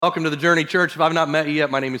Welcome to the Journey Church. If I've not met you yet,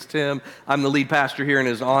 my name is Tim. I'm the lead pastor here, and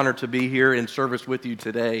it is an honor to be here in service with you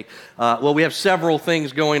today. We have several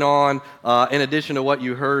things going on in addition to what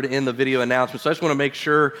you heard in the video announcement. So I just want to make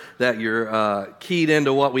sure that you're keyed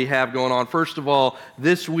into what we have going on. First of all,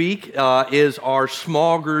 this week is our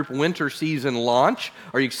small group winter season launch.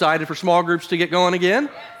 Are you excited for small groups to get going again?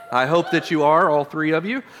 I hope that you are, all three of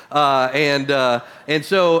you. And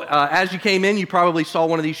so as you came in, you probably saw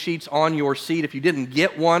one of these sheets on your seat. If you didn't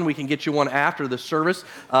get one, we can get you one after the service.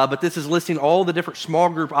 But this is listing all the different small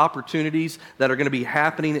group opportunities that are going to be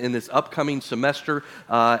happening in this upcoming semester.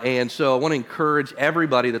 And so I want to encourage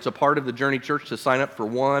everybody that's a part of the Journey Church to sign up for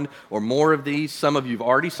one or more of these. Some of you have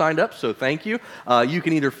already signed up, so thank you. You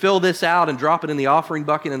can either fill this out and drop it in the offering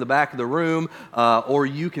bucket in the back of the room, or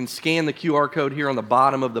you can scan the QR code here on the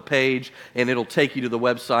bottom of the page, and it'll take you to the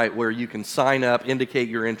website where you can sign up, indicate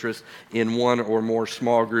your interest in one or more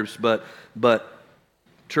small groups. But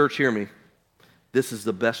church, hear me. This is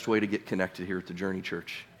the best way to get connected here at the Journey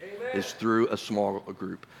Church. Amen. Is through a small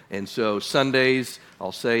group. And so Sundays,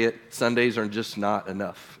 I'll say it, Sundays are just not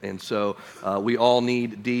enough. And so we all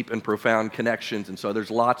need deep and profound connections. And so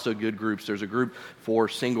there's lots of good groups. There's a group for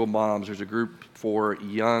single moms. There's a group for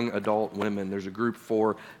young adult women. There's a group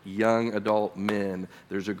for young adult men.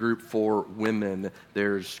 There's a group for women.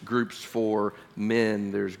 There's groups for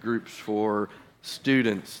men. There's groups for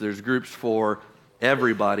students. There's groups for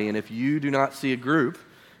everybody. And if you do not see a group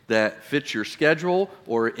that fits your schedule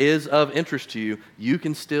or is of interest to you, you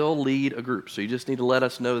can still lead a group. So you just need to let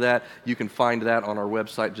us know that. You can find that on our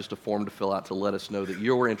website, just a form to fill out to let us know that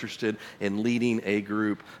you're interested in leading a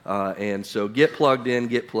group. And so get plugged in,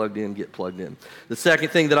 get plugged in, get plugged in. The second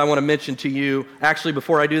thing that I want to mention to you, actually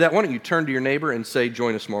before I do that, why don't you turn to your neighbor and say,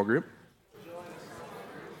 join a small group.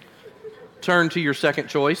 Turn to your second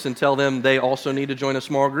choice and tell them they also need to join a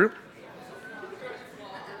small group.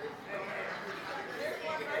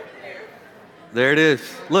 There it is.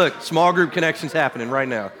 Look, small group connections happening right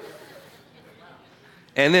now.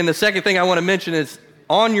 And then the second thing I want to mention is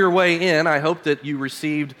on your way in, I hope that you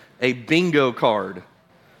received a bingo card.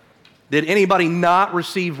 Did anybody not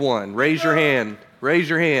receive one? Raise your hand. Raise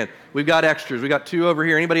your hand. We've got extras. We got two over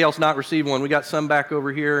here. Anybody else not receive one? We got some back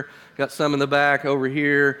over here. Got some in the back over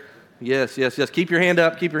here. Yes. Keep your hand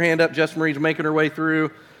up. Keep your hand up. Jess Marie's making her way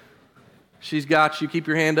through. She's got you. Keep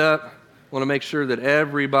your hand up. Want to make sure that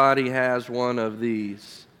everybody has one of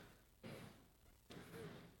these.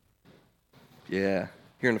 Yeah.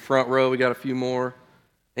 Here in the front row, we got a few more.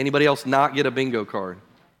 Anybody else not get a bingo card?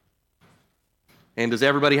 And does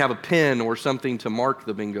everybody have a pen or something to mark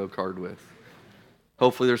the bingo card with?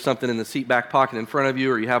 Hopefully there's something in the seat back pocket in front of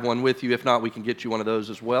you, or you have one with you. If not, we can get you one of those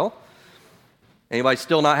as well. Anybody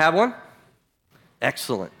still not have one?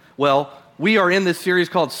 Excellent. Well, we are in this series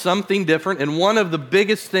called Something Different, and one of the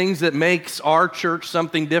biggest things that makes our church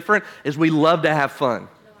something different is we love to have fun.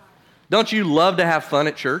 Don't you love to have fun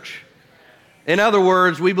at church? In other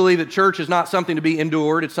words, we believe that church is not something to be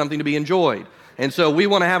endured, it's something to be enjoyed. And so we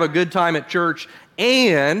want to have a good time at church,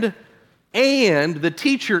 and the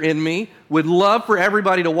teacher in me would love for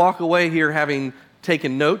everybody to walk away here having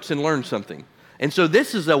taken notes and learned something. And so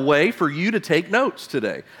this is a way for you to take notes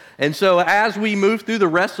today. And so as we move through the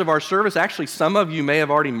rest of our service, actually some of you may have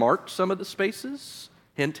already marked some of the spaces.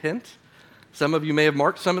 Hint, hint. Some of you may have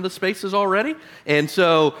marked some of the spaces already. And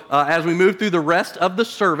so as we move through the rest of the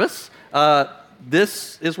service,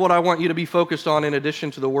 this is what I want you to be focused on in addition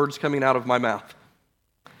to the words coming out of my mouth.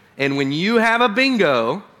 And when you have a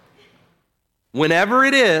bingo, whenever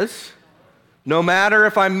it is, no matter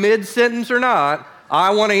if I'm mid-sentence or not,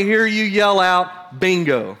 I want to hear you yell out,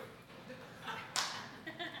 bingo.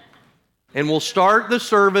 And we'll start the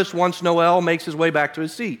service once Noel makes his way back to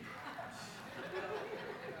his seat.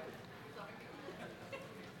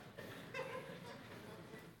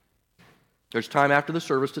 There's time after the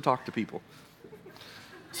service to talk to people.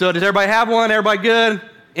 So does everybody have one? Everybody good?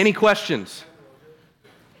 Any questions?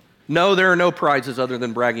 No, there are no prizes other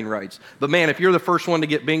than bragging rights. But man, if you're the first one to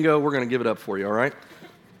get bingo, we're going to give it up for you, all right?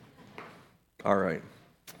 All right.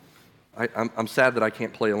 I'm sad that I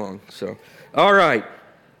can't play along. So, all right.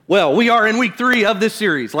 Well, we are in week 3 of this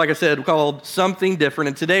series, like I said, called Something Different.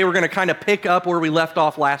 And today we're going to kind of pick up where we left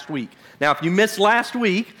off last week. Now, if you missed last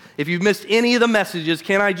week, if you've missed any of the messages,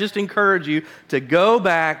 can I just encourage you to go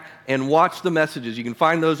back and watch the messages? You can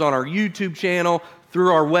find those on our YouTube channel,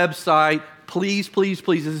 through our website. Please, please,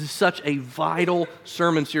 please. This is such a vital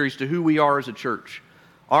sermon series to who we are as a church.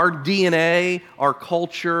 Our DNA, our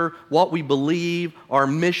culture, what we believe, our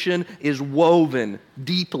mission is woven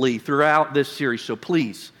deeply throughout this series. So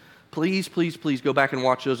please, please, please, please go back and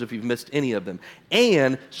watch those if you've missed any of them.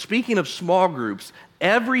 And speaking of small groups,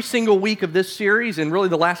 Every single week of this series, and really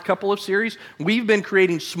the last couple of series, we've been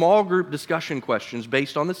creating small group discussion questions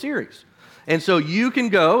based on the series. And so you can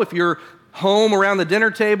go, if you're home around the dinner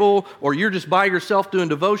table, or you're just by yourself doing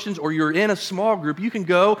devotions, or you're in a small group, you can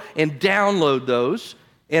go and download those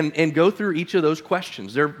and go through each of those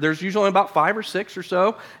questions. There's usually about 5 or 6 or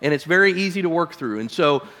so, and it's very easy to work through. And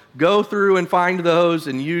so go through and find those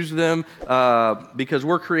and use them because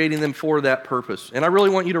we're creating them for that purpose. And I really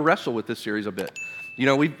want you to wrestle with this series a bit. You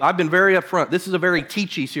know, I've been very upfront. This is a very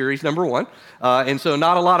teachy series, number one. And so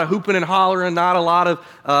not a lot of hooping and hollering, not a lot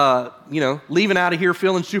of, leaving out of here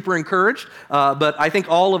feeling super encouraged. But I think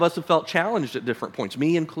all of us have felt challenged at different points,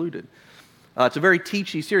 me included. It's a very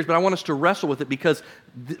teachy series, but I want us to wrestle with it because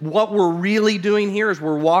what we're really doing here is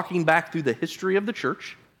we're walking back through the history of the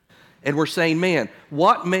church, and we're saying, man,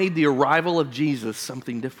 what made the arrival of Jesus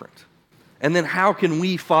something different? And then how can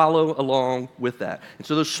we follow along with that? And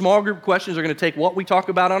so those small group questions are going to take what we talk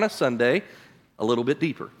about on a Sunday a little bit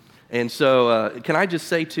deeper. And so can I just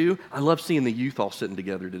say, too, I love seeing the youth all sitting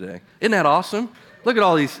together today. Isn't that awesome? Look at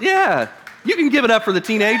all these. Yeah, you can give it up for the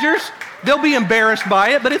teenagers. They'll be embarrassed by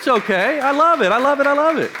it, but it's okay. I love it. I love it. I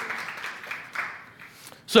love it.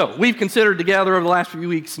 So we've considered together over the last few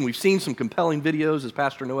weeks, and we've seen some compelling videos, as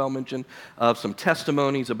Pastor Noel mentioned, of some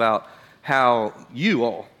testimonies about how you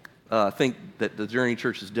all think that the Journey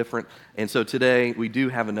Church is different. And so today we do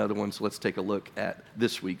have another one, so let's take a look at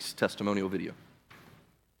this week's testimonial video.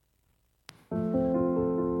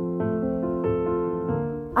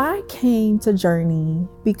 I came to Journey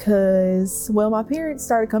because, my parents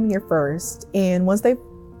started coming here first. And once they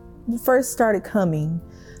first started coming,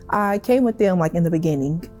 I came with them like in the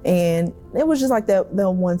beginning. And it was just like that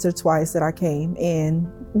once or twice that I came and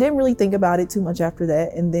didn't really think about it too much after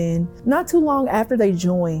that. And then not too long after they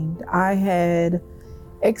joined, I had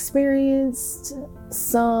experienced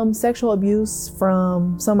some sexual abuse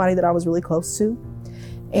from somebody that I was really close to.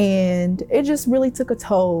 And it just really took a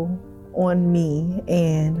toll on me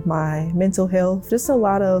and my mental health. Just a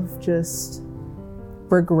lot of just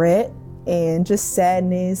regret and just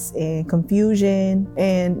sadness and confusion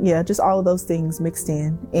and just all of those things mixed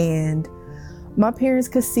in. And my parents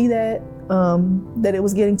could see that that it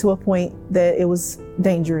was getting to a point that it was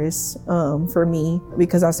dangerous for me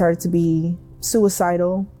because I started to be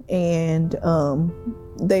suicidal, and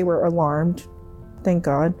they were alarmed, thank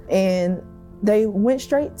God. And they went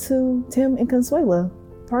straight to Tim and Consuela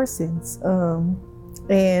Parsons.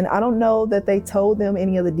 And I don't know that they told them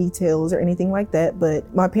any of the details or anything like that,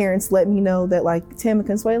 but my parents let me know that like Tim and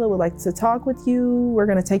Consuela would like to talk with you. We're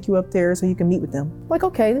going to take you up there so you can meet with them. Like,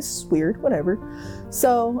 okay, this is weird, whatever.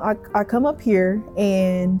 So I come up here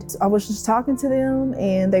and I was just talking to them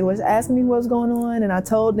and they was asking me what was going on. And I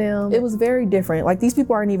told them it was very different. Like, these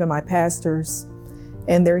people aren't even my pastors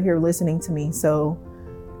and they're here listening to me. So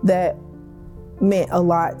that meant a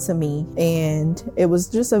lot to me. And it was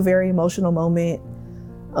just a very emotional moment.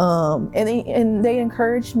 And they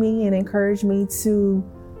encouraged me to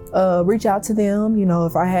reach out to them,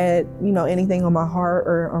 if I had, anything on my heart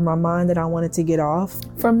or my mind that I wanted to get off.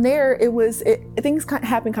 From there, things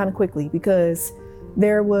happened kind of quickly because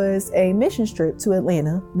there was a mission trip to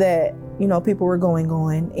Atlanta that, people were going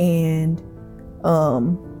on, and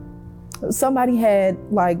somebody had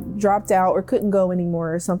like dropped out or couldn't go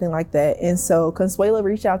anymore or something like that. And so Consuela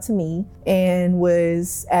reached out to me and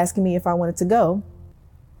was asking me if I wanted to go.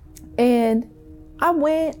 And I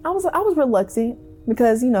went. I was reluctant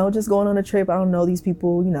because, just going on a trip, I don't know these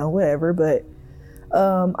people, whatever. But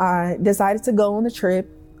I decided to go on the trip.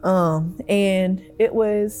 And it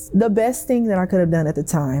was the best thing that I could have done at the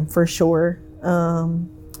time, for sure.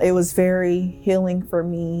 It was very healing for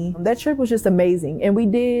me. That trip was just amazing. And we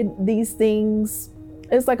did these things.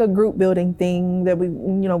 It's like a group building thing that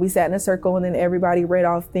we sat in a circle and then everybody read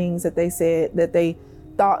off things that they said that they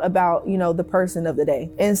thought about, the person of the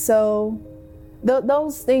day. And so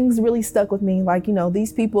those things really stuck with me. Like,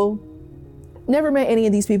 these people, never met any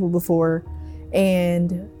of these people before.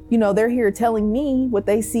 And, they're here telling me what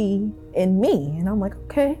they see in me. And I'm like,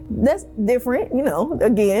 okay, that's different.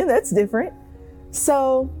 Again, that's different.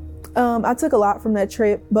 So I took a lot from that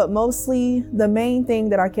trip, but mostly the main thing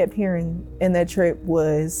that I kept hearing in that trip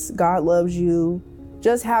was God loves you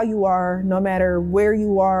just how you are, no matter where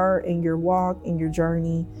you are in your walk, in your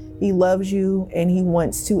journey. He loves you and he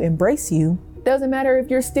wants to embrace you. Doesn't matter if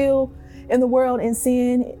you're still in the world in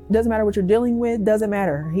sin, doesn't matter what you're dealing with, doesn't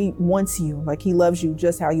matter. He wants you, like he loves you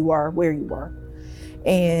just how you are, where you are.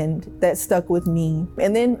 And that stuck with me.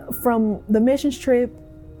 And then from the missions trip,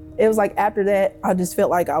 it was like after that, I just felt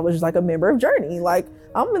like I was like a member of Journey. Like,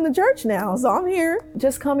 I'm in the church now, so I'm here.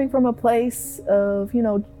 Just coming from a place of,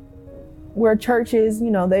 where churches,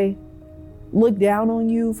 they look down on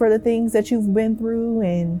you for the things that you've been through,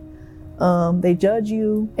 and they judge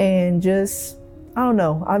you, and just, I don't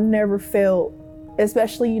know, I've never felt,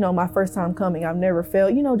 especially, my first time coming, I've never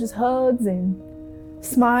felt, just hugs and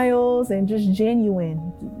smiles and just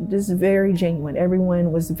genuine, just very genuine.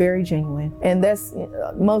 Everyone was very genuine. And that's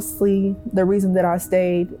mostly the reason that I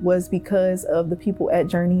stayed, was because of the people at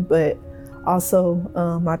Journey, but also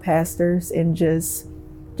my pastors, and just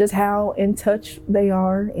how in touch they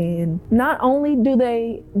are. And not only do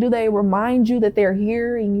they remind you that they're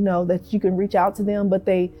here and that you can reach out to them, but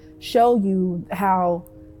they show you how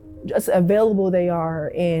just available they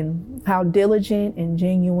are, and how diligent and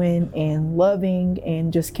genuine and loving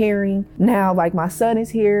and just caring. Now, like, my son is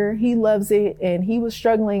here, he loves it, and he was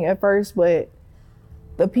struggling at first, but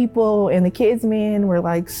the people and the kids, man, were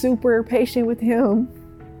like super patient with him,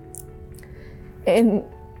 and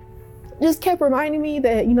just kept reminding me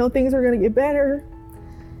that, things are gonna get better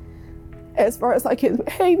as far as like his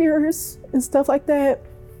behaviors and stuff like that.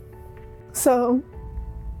 So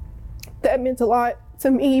that meant a lot to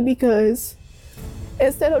me, because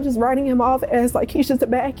instead of just writing him off as like he's just a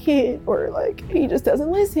bad kid, or like he just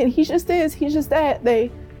doesn't listen, he's just this, he's just that, they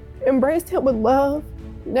embraced him with love,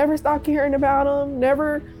 never stopped caring about him,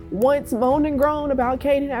 never once moaned and groaned about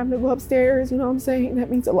Caden having to go upstairs. You know what I'm saying? That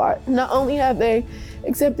means a lot. Not only have they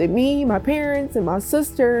accepted me, my parents, and my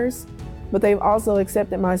sisters, but they've also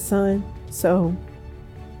accepted my son. So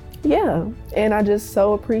yeah, and I just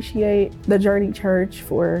so appreciate the Journey Church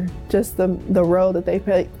for just the role that they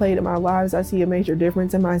played in my lives. I see a major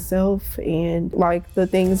difference in myself, and like the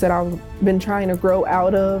things that I've been trying to grow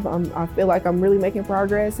out of, I feel like I'm really making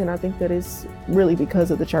progress, and I think that it's really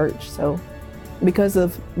because of the church. So because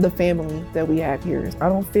of the family that we have here. I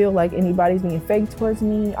don't feel like anybody's being fake towards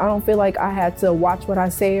me. I don't feel like I had to watch what I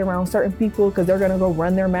say around certain people because they're gonna go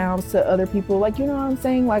run their mouths to other people. Like, you know what I'm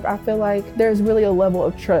saying? Like, I feel like there's really a level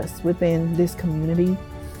of trust within this community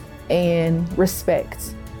and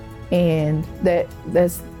respect. And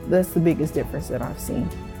that's the biggest difference that I've seen.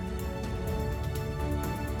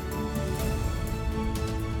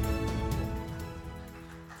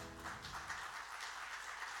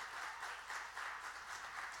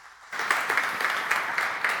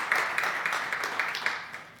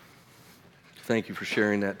 Thank you for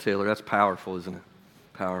sharing that, Taylor. That's powerful, isn't it?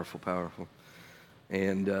 Powerful, powerful.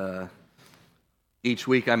 And each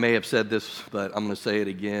week I may have said this, but I'm going to say it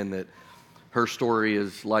again, that her story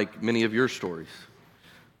is like many of your stories.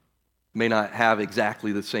 May not have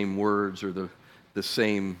exactly the same words or the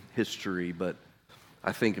same history, but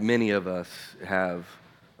I think many of us have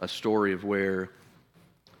a story of where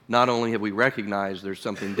not only have we recognized there's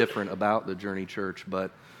something different about the Journey Church,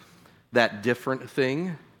 but that different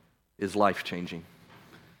thing is life-changing.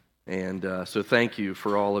 And so thank you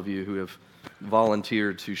for all of you who have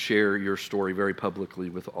volunteered to share your story very publicly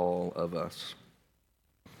with all of us.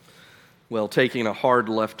 Well, taking a hard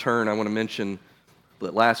left turn, I want to mention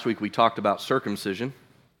that last week we talked about circumcision.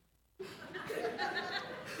 Does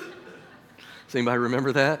anybody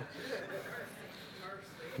remember that?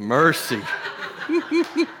 Mercy.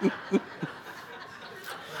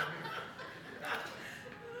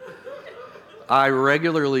 I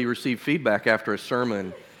regularly receive feedback after a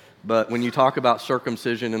sermon, but when you talk about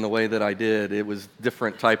circumcision in the way that I did, it was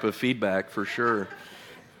different type of feedback for sure.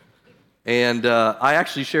 And I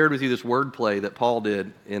actually shared with you this wordplay that Paul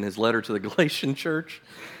did in his letter to the Galatian church.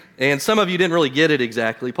 And some of you didn't really get it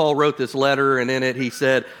exactly. Paul wrote this letter, and in it he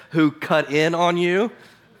said, "Who cut in on you?"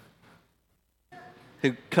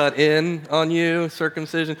 Who cut in on you,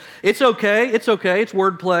 circumcision. It's okay, it's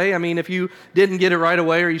wordplay. I mean, if you didn't get it right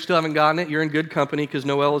away or you still haven't gotten it, you're in good company because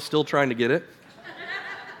Noelle is still trying to get it.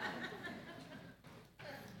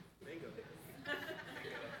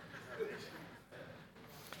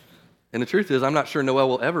 And the truth is, I'm not sure Noelle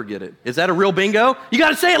will ever get it. Is that a real bingo? You got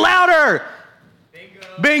to say it louder.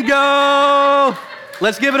 Bingo. Bingo.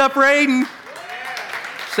 Let's give it up for Aiden.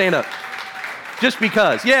 Stand up. Just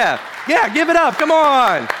because. Yeah, give it up. Come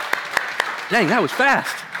on. Dang, that was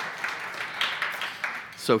fast.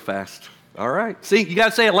 So fast. All right. See, you got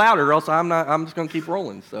to say it louder or else I'm just going to keep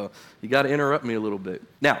rolling. So you got to interrupt me a little bit.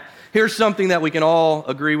 Now, here's something that we can all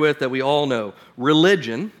agree with, that we all know.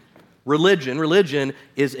 Religion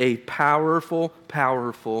is a powerful,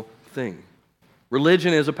 powerful thing.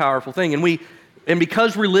 Religion is a powerful thing. And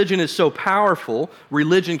because religion is so powerful,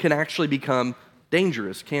 religion can actually become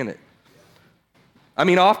dangerous, can it? I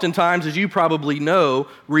mean, oftentimes, as you probably know,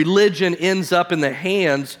 religion ends up in the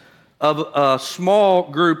hands of a small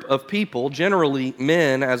group of people, generally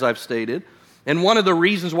men, as I've stated, And one of the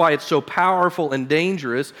reasons why it's so powerful and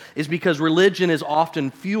dangerous is because religion is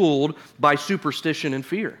often fueled by superstition and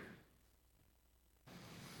fear.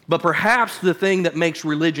 But perhaps the thing that makes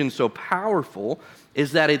religion so powerful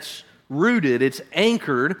is that it's rooted, it's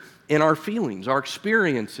anchored in our feelings, our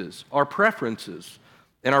experiences, our preferences,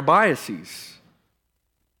 and our biases.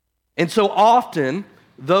 And so often,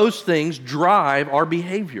 those things drive our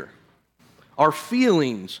behavior. Our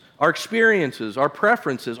feelings, our experiences, our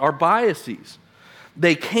preferences, our biases.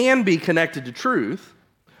 They can be connected to truth,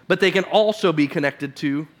 but they can also be connected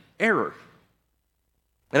to error.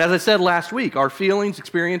 And as I said last week, our feelings,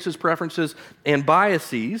 experiences, preferences, and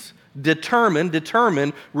biases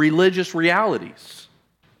determine religious realities,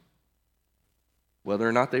 whether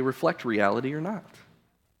or not they reflect reality or not.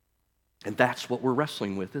 And that's what we're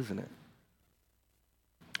wrestling with, isn't it?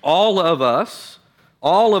 All of us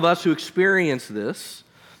who experience this,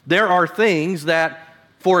 there are things that,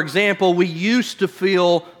 for example, we used to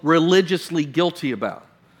feel religiously guilty about.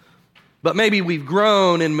 But maybe we've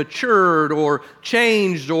grown and matured or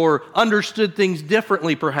changed or understood things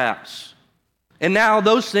differently, perhaps. And now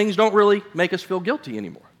those things don't really make us feel guilty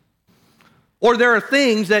anymore. Or there are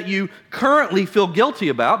things that you currently feel guilty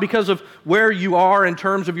about because of where you are in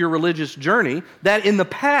terms of your religious journey that in the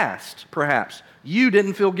past, perhaps, you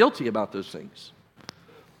didn't feel guilty about those things.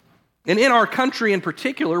 And in our country in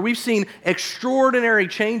particular, we've seen extraordinary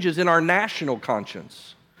changes in our national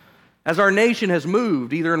conscience as our nation has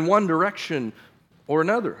moved either in one direction or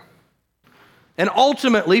another. And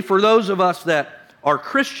ultimately, for those of us that are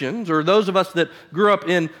Christians, or those of us that grew up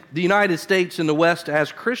in the United States and the West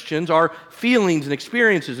as Christians, our feelings and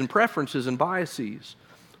experiences and preferences and biases,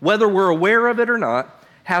 whether we're aware of it or not,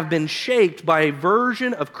 have been shaped by a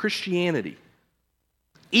version of Christianity,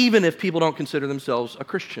 even if people don't consider themselves a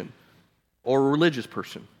Christian or a religious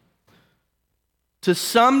person. To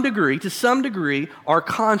some degree, our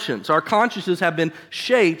consciences have been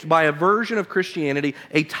shaped by a version of Christianity,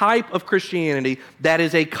 a type of Christianity that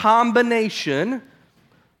is a combination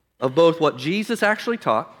of both what Jesus actually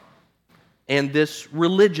taught and this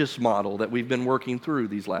religious model that we've been working through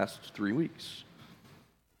these last 3 weeks.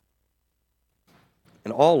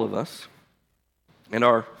 And all of us, and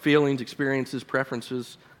our feelings, experiences,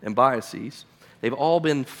 preferences, and biases, they've all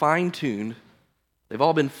been fine-tuned. They've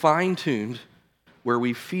all been fine-tuned where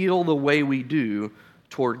we feel the way we do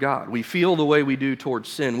toward God. We feel the way we do toward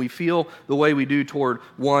sin. We feel the way we do toward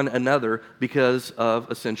one another because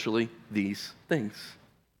of essentially these things.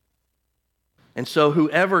 And so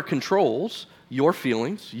whoever controls your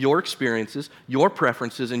feelings, your experiences, your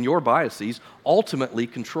preferences, and your biases ultimately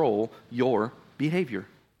control your behavior.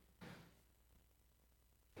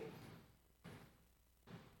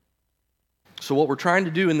 So what we're trying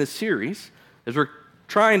to do in this series is we're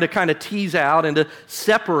trying to kind of tease out and to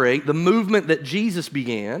separate the movement that Jesus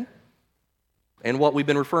began and what we've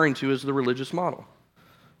been referring to as the religious model.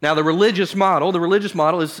 Now, the religious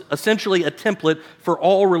model is essentially a template for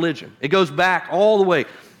all religion. It goes back all the way,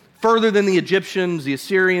 further than the Egyptians, the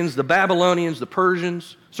Assyrians, the Babylonians, the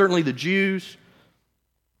Persians, certainly the Jews.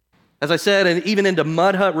 As I said, and even into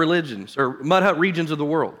mud hut religions or mud hut regions of the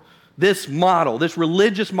world. This model, this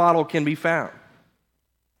religious model can be found.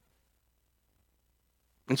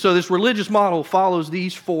 And so this religious model follows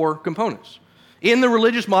these 4 components. In the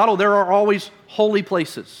religious model, there are always holy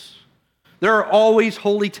places. There are always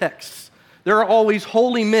holy texts. There are always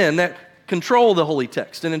holy men that control the holy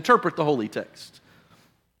text and interpret the holy text.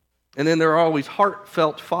 And then there are always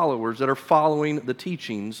heartfelt followers that are following the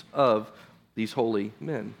teachings of these holy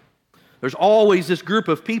men. There's always this group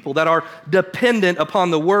of people that are dependent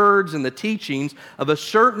upon the words and the teachings of a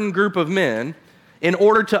certain group of men in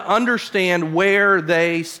order to understand where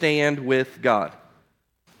they stand with God.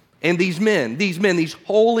 And these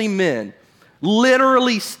holy men,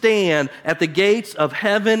 literally stand at the gates of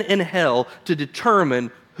heaven and hell to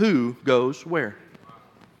determine who goes where.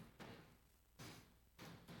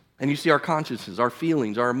 And you see our consciences, our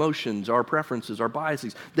feelings, our emotions, our preferences, our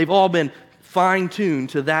biases, they've all been fine-tuned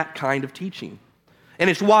to that kind of teaching. And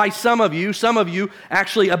it's why some of you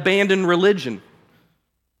actually abandon religion.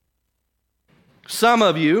 Some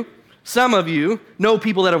of you know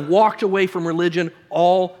people that have walked away from religion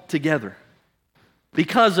altogether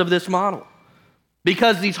because of this model.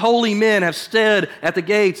 Because these holy men have stood at the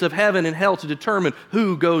gates of heaven and hell to determine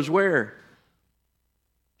who goes where.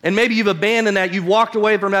 And maybe you've abandoned that, you've walked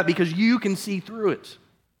away from that because you can see through it.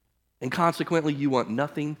 And consequently, you want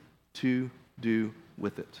nothing to do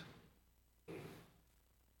with it.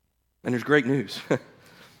 And there's great news.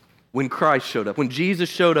 When Christ showed up, when Jesus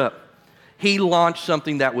showed up, He launched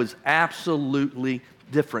something that was absolutely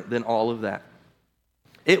different than all of that.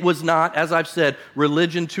 It was not, as I've said,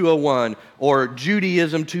 Religion 201 or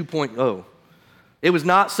Judaism 2.0. It was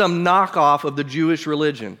not some knockoff of the Jewish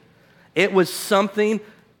religion. It was something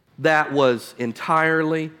that was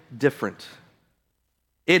entirely different.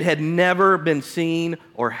 It had never been seen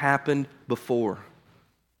or happened before.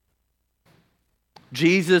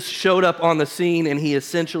 Jesus showed up on the scene and he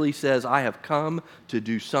essentially says, I have come to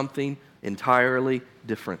do something entirely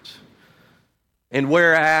different. And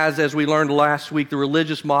whereas, as we learned last week, the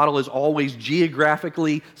religious model is always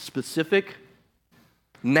geographically specific,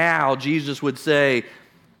 now Jesus would say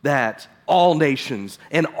that all nations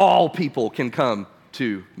and all people can come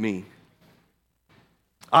to me.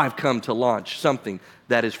 I've come to launch something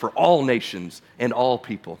that is for all nations and all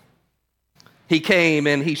people. He came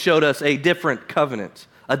and he showed us a different covenant,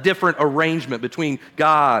 a different arrangement between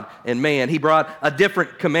God and man. He brought a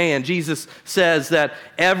different command. Jesus says that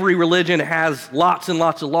every religion has lots and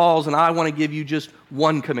lots of laws, and I want to give you just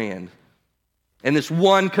one command. And this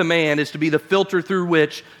one command is to be the filter through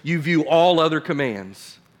which you view all other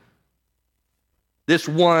commands. This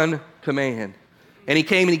one command. And he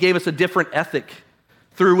came and he gave us a different ethic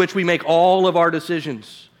through which we make all of our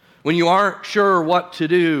decisions. When you aren't sure what to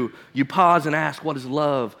do, you pause and ask, what does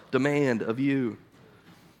love demand of you?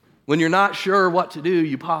 When you're not sure what to do,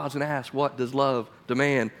 you pause and ask, what does love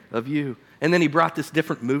demand of you? And then he brought this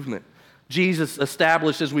different movement. Jesus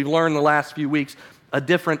established, as we've learned the last few weeks, a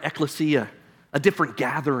different ecclesia, a different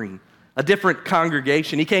gathering, a different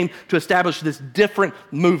congregation. He came to establish this different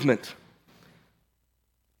movement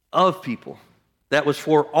of people that was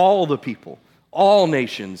for all the people, all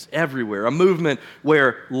nations, everywhere. A movement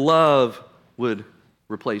where love would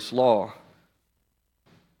replace law.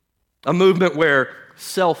 A movement where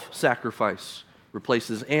self-sacrifice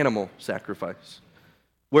replaces animal sacrifice.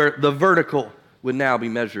 Where the vertical would now be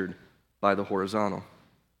measured by the horizontal.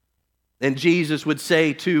 And Jesus would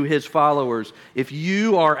say to his followers, if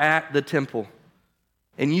you are at the temple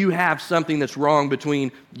and you have something that's wrong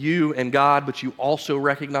between you and God, but you also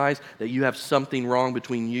recognize that you have something wrong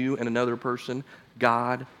between you and another person,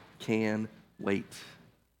 God can wait.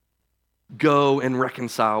 Go and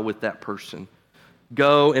reconcile with that person.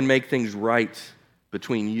 Go and make things right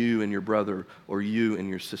between you and your brother or you and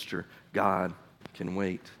your sister. God can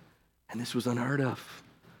wait. And this was unheard of.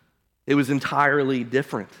 It was entirely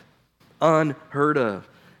different. Unheard of.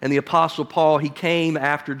 And the Apostle Paul, he came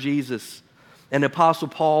after Jesus. And the Apostle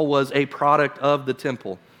Paul was a product of the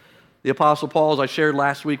temple. The Apostle Paul, as I shared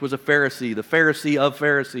last week, was a Pharisee, the Pharisee of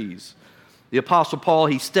Pharisees. The Apostle Paul,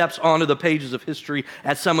 he steps onto the pages of history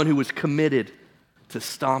as someone who was committed to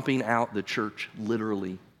stomping out the church,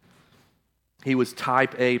 literally. He was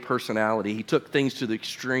type A personality. He took things to the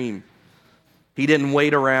extreme. He didn't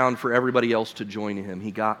wait around for everybody else to join him.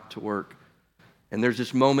 He got to work. And there's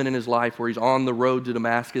this moment in his life where he's on the road to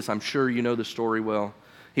Damascus. I'm sure you know the story well.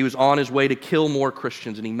 He was on his way to kill more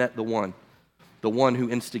Christians, and he met the one who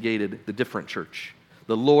instigated the different church,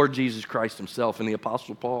 the Lord Jesus Christ himself. And the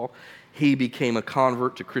Apostle Paul, he became a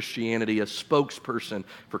convert to Christianity, a spokesperson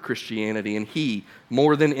for Christianity, and he,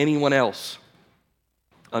 more than anyone else,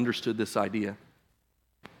 understood this idea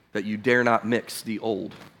that you dare not mix the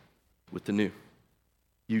old with the new.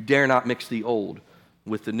 You dare not mix the old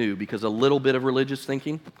with the new, because a little bit of religious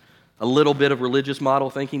thinking, a little bit of religious model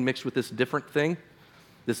thinking mixed with this different thing,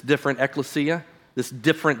 this different ecclesia, this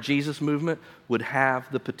different Jesus movement would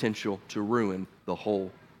have the potential to ruin the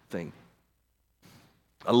whole thing.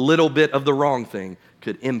 A little bit of the wrong thing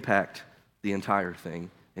could impact the entire thing.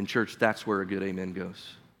 In church, that's where a good amen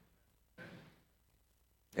goes.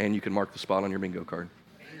 And you can mark the spot on your bingo card.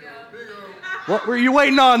 Bingo. What were you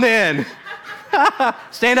waiting on then?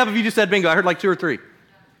 Stand up if you just said bingo. I heard like 2 or 3.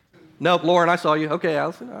 Nope, Lauren, I saw you. Okay,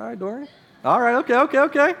 Allison. All right, Dorian. All right,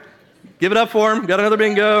 okay. Give it up for him. Got another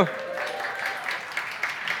bingo.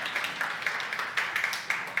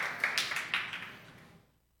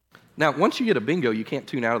 Now, once you get a bingo, you can't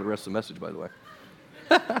tune out of the rest of the message, by the way.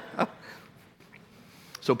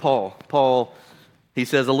 So Paul, he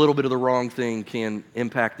says a little bit of the wrong thing can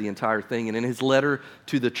impact the entire thing. And in his letter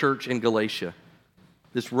to the church in Galatia,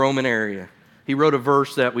 this Roman area, he wrote a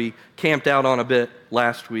verse that we camped out on a bit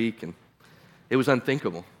last week, and it was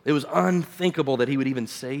unthinkable. It was unthinkable that he would even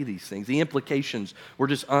say these things. The implications were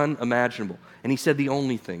just unimaginable. And he said the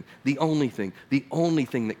only thing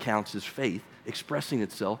that counts is faith expressing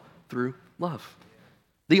itself through love.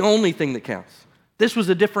 The only thing that counts. This was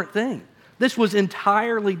a different thing. This was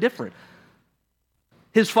entirely different.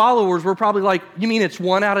 His followers were probably like, you mean it's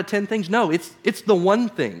 1 out of 10 things? No, it's the one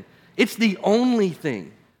thing. It's the only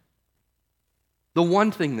thing. The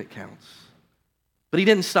one thing that counts. But he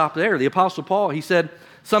didn't stop there. The Apostle Paul, he said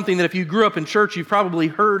something that if you grew up in church, you've probably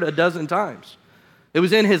heard a dozen times. It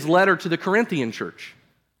was in his letter to the Corinthian church.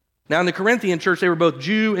 Now, in the Corinthian church, they were both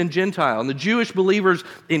Jew and Gentile. And the Jewish believers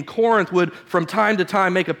in Corinth would, from time to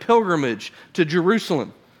time, make a pilgrimage to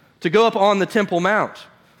Jerusalem to go up on the Temple Mount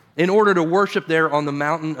in order to worship there on the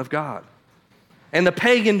mountain of God. And the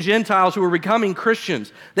pagan Gentiles who were becoming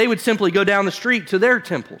Christians, they would simply go down the street to their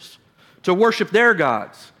temples to worship their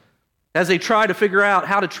gods as they try to figure out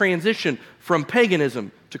how to transition from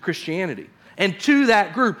paganism to Christianity. And to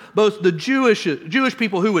that group, both the Jewish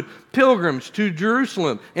people who would pilgrims to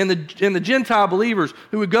Jerusalem and the Gentile believers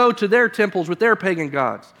who would go to their temples with their pagan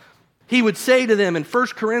gods, he would say to them in 1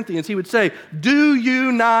 Corinthians, he would say, "Do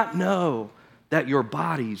you not know that your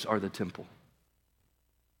bodies are the temple?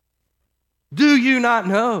 Do you not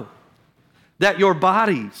know that your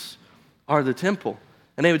bodies are the temple?"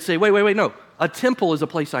 And they would say, wait, no. A temple is a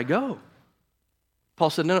place I go.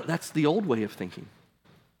 Paul said, no, that's the old way of thinking.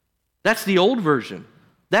 That's the old version.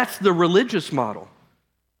 That's the religious model.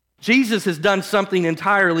 Jesus has done something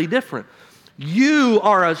entirely different. You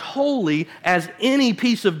are as holy as any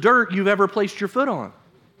piece of dirt you've ever placed your foot on.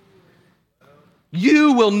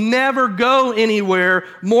 You will never go anywhere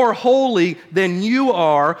more holy than you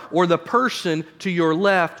are, or the person to your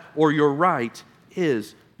left or your right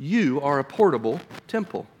is. You are a portable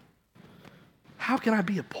temple. How can I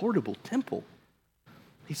be a portable temple?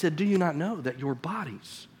 He said, do you not know that your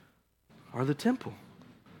bodies are the temple?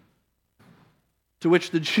 To which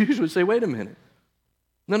the Jews would say, wait a minute.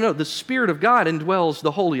 No, the Spirit of God indwells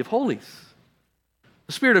the Holy of Holies.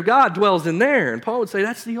 The Spirit of God dwells in there. And Paul would say,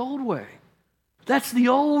 that's the old way. That's the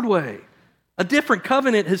old way. A different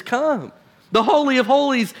covenant has come. The Holy of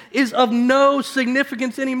Holies is of no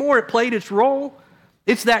significance anymore. It played its role.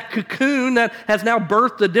 It's that cocoon that has now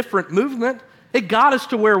birthed a different movement. It got us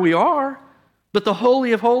to where we are. But the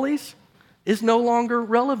Holy of Holies is no longer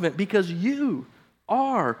relevant because you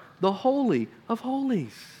are the Holy of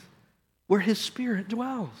Holies, where His Spirit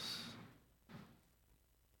dwells.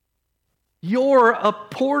 You're a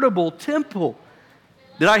portable temple.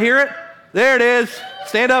 Did I hear it? There it is.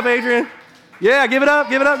 Stand up, Adrian. Yeah, give it up.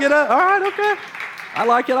 All right, okay. I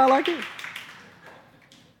like it.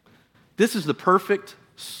 This is the perfect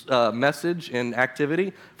message and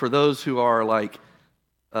activity for those who are like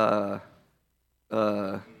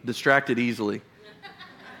distracted easily.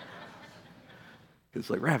 It's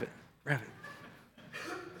like, rabbit.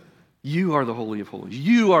 You are the Holy of Holies.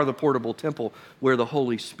 You are the portable temple where the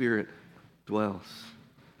Holy Spirit dwells.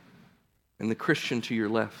 And the Christian to your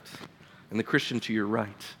left, and the Christian to your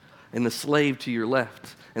right, and the slave to your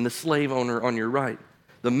left, and the slave owner on your right,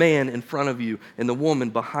 the man in front of you, and the woman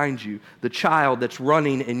behind you, the child that's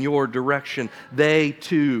running in your direction, they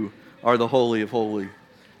too are the Holy of Holies.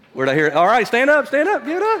 Where'd I hear it? All right, stand up, give it up,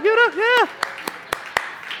 yeah.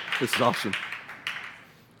 This is awesome.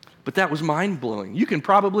 But that was mind-blowing. You can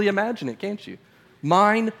probably imagine it, can't you?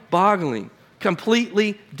 Mind-boggling,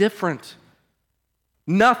 completely different.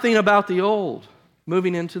 Nothing about the old,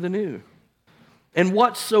 moving into the new. And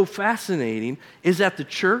what's so fascinating is that the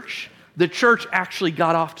church actually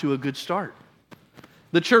got off to a good start.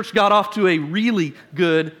 The church got off to a really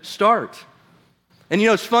good start. And you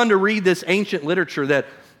know, it's fun to read this ancient literature that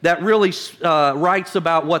really writes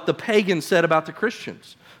about what the pagans said about the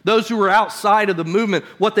Christians. Those who were outside of the movement,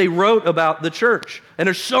 what they wrote about the church. And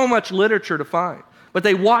there's so much literature to find. But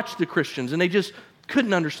they watched the Christians and they just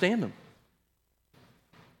couldn't understand them.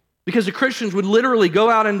 Because the Christians would literally go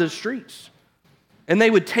out into the streets and they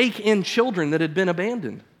would take in children that had been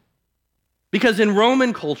abandoned. Because in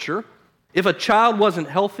Roman culture, if a child wasn't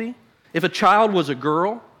healthy, if a child was a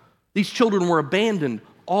girl, these children were abandoned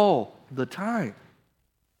all the time.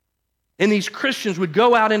 And these Christians would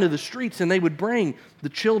go out into the streets and they would bring the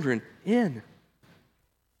children in.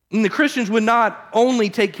 And the Christians would not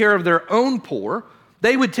only take care of their own poor,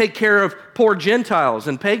 they would take care of poor Gentiles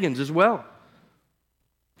and pagans as well.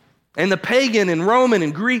 And the pagan and Roman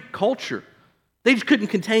and Greek culture, they just couldn't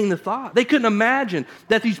contain the thought. They couldn't imagine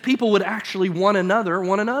that these people would actually one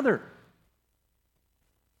another.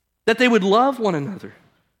 That they would love one another.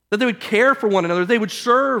 That they would care for one another. They would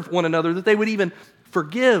serve one another. That they would even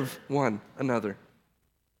forgive one another.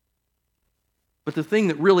 But the thing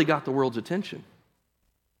that really got the world's attention,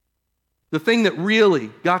 was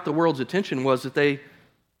that they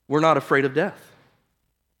were not afraid of death.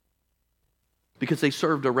 Because they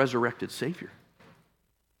served a resurrected Savior.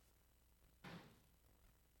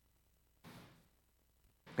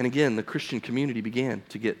 And again, the Christian community began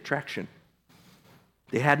to get traction.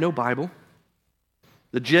 They had no Bible.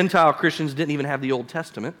 The Gentile Christians didn't even have the Old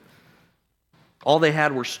Testament. All they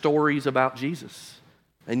had were stories about Jesus.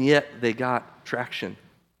 And yet they got traction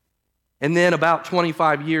And then about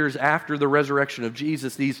 25 years after the resurrection of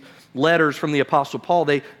Jesus, these letters from the Apostle Paul,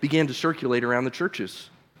 they began to circulate around the churches.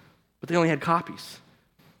 But they only had copies.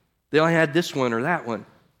 They only had this one or that one.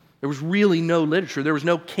 There was really no literature. There was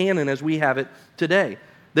no canon as we have it today.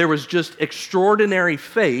 There was just extraordinary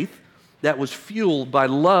faith that was fueled by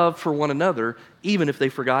love for one another, even if they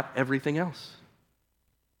forgot everything else.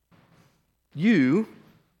 You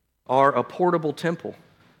are a portable temple,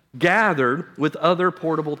 gathered with other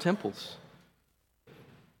portable temples.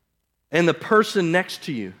 And the person next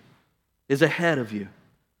to you is ahead of you.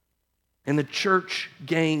 And the church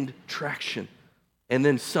gained traction. And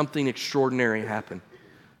then something extraordinary happened.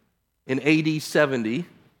 In AD 70,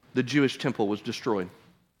 the Jewish temple was destroyed.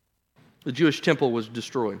 The Jewish temple was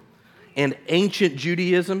destroyed. And ancient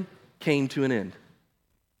Judaism came to an end.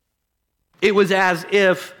 It was as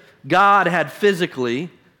if God had physically,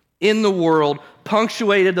 in the world,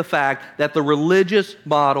 punctuated the fact that the religious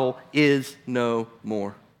model is no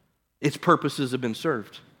more. Its purposes have been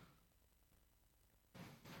served.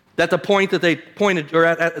 That the point that they pointed,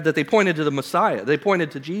 or that they pointed to the Messiah, they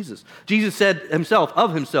pointed to Jesus. Jesus said himself,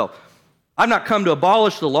 of himself, I've not come to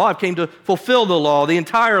abolish the law, I've come to fulfill the law, the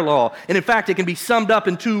entire law. And in fact, it can be summed up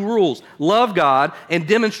in 2 rules. Love God and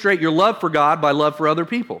demonstrate your love for God by love for other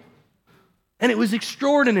people. And it was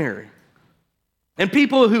extraordinary. And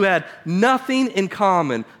people who had nothing in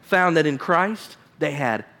common found that in Christ, they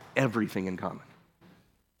had everything in common.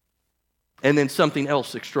 And then something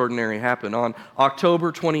else extraordinary happened. On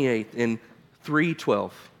October 28th in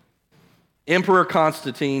 312, Emperor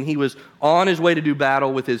Constantine, he was on his way to do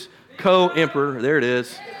battle with his co-emperor. There it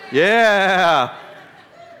is. Yeah.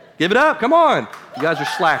 Give it up. Come on. You guys are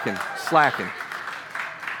slacking.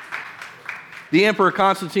 The Emperor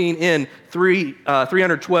Constantine in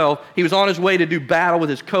 312, he was on his way to do battle with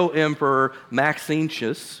his co-emperor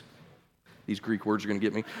Maxentius. These Greek words are going to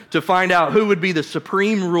get me. To find out who would be the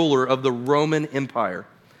supreme ruler of the Roman Empire.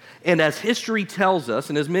 And as history tells us,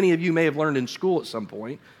 and as many of you may have learned in school at some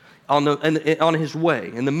point, on his way,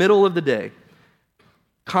 in the middle of the day,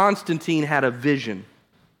 Constantine had a vision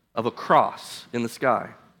of a cross in the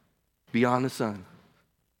sky beyond the sun.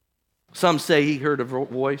 Some say he heard a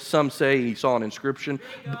voice. Some say he saw an inscription.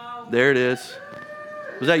 There it is.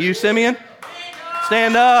 Was that you, Simeon?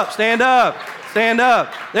 Stand up, stand up, stand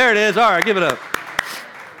up. There it is. All right, give it up.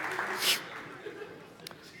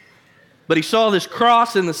 But he saw this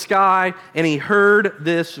cross in the sky, and he heard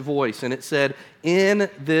this voice, and it said, "In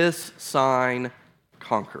this sign,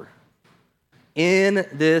 conquer. In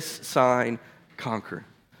this sign, conquer."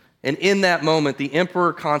 And in that moment, the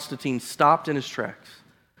Emperor Constantine stopped in his tracks,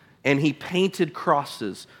 and he painted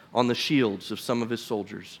crosses on the shields of some of his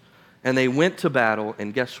soldiers. And they went to battle,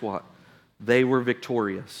 and guess what? They were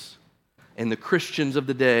victorious. And the Christians of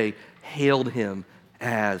the day hailed him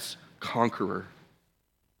as conqueror.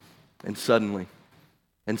 And suddenly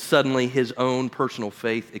his own personal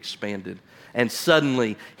faith expanded. And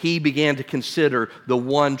suddenly he began to consider the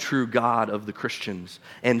one true God of the Christians.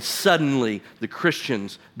 And suddenly the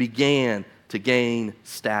Christians began to gain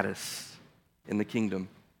status in the kingdom.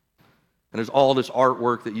 And there's all this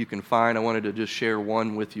artwork that you can find. I wanted to just share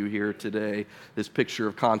one with you here today. This picture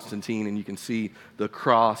of Constantine, and you can see the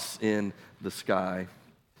cross in the sky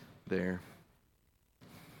there.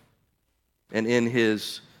 And in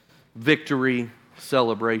his victory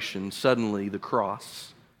celebration, suddenly the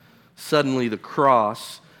cross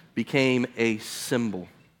became a symbol,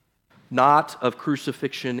 not of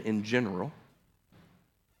crucifixion in general.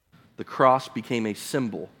 The cross became a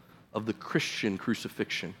symbol of the Christian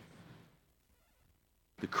crucifixion.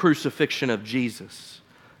 The crucifixion of Jesus.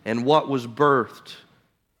 And what was birthed,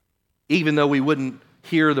 even though we wouldn't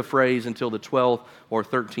hear the phrase until the 12th or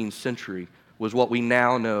 13th century, was what we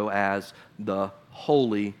now know as the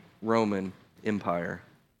Holy Roman Empire.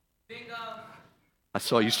 Bingo. I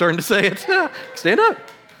saw you starting to say it. Stand up.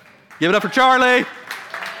 Give it up for Charlie.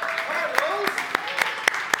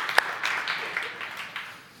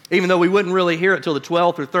 Even though we wouldn't really hear it till the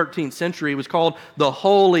 12th or 13th century, it was called the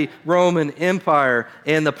Holy Roman Empire.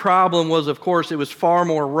 And the problem was, of course, it was far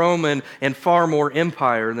more Roman and far more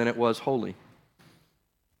empire than it was holy.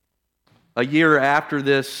 A year after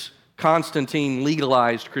this, Constantine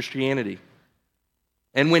legalized Christianity.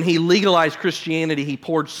 And when he legalized Christianity, he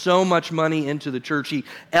poured so much money into the church. He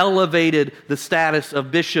elevated the status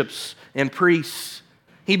of bishops and priests.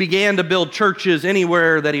 He began to build churches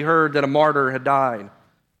anywhere that he heard that a martyr had died.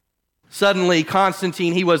 Suddenly,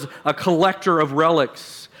 Constantine, he was a collector of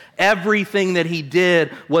relics. Everything that he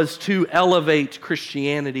did was to elevate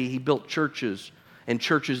Christianity. He built churches, and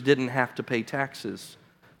churches didn't have to pay taxes.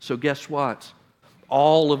 So guess what?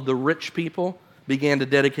 All of the rich people began to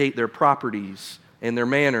dedicate their properties and their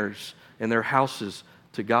manors and their houses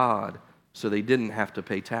to God so they didn't have to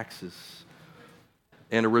pay taxes.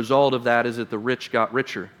 And a result of that is that the rich got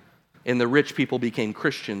richer, and the rich people became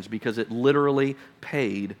Christians because it literally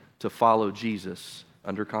paid to follow Jesus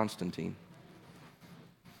under Constantine.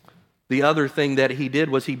 The other thing that he did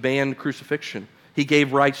was he banned crucifixion. He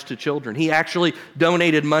gave rights to children. He actually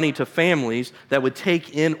donated money to families that would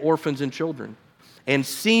take in orphans and children. And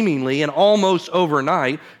seemingly and almost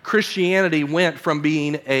overnight, Christianity went from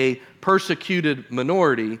being a persecuted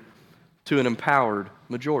minority to an empowered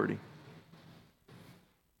majority.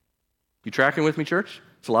 You tracking with me, church?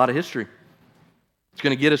 It's a lot of history. It's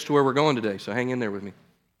going to get us to where we're going today, so hang in there with me.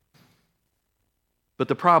 But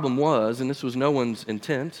the problem was, and this was no one's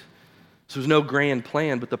intent, this was no grand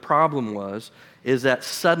plan, but the problem is that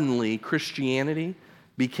suddenly Christianity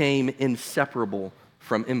became inseparable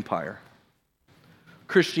from empire.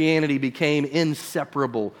 Christianity became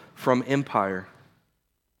inseparable from empire.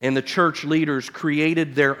 And the church leaders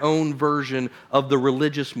created their own version of the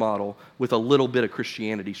religious model with a little bit of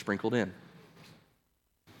Christianity sprinkled in.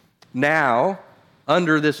 Now,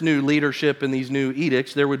 under this new leadership and these new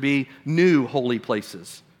edicts, there would be new holy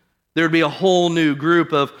places. There would be a whole new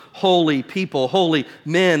group of holy people, holy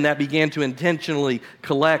men that began to intentionally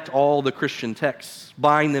collect all the Christian texts,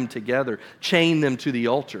 bind them together, chain them to the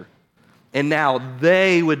altar. And now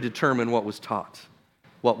they would determine what was taught,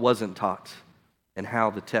 what wasn't taught, and how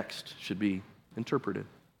the text should be interpreted.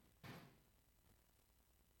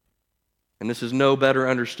 And this is no better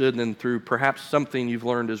understood than through perhaps something you've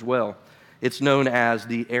learned as well. It's known as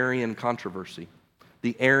the Arian controversy.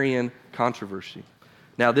 The Arian controversy.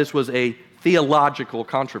 Now, this was a theological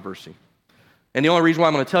controversy. And the only reason why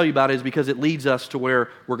I'm going to tell you about it is because it leads us to where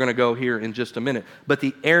we're going to go here in just a minute. But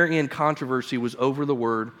the Arian controversy was over the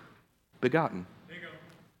word begotten. There you go.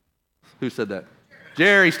 Who said that?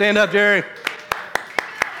 Jerry, stand up, Jerry.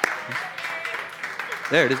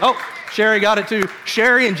 There it is. Oh, Sherry got it too.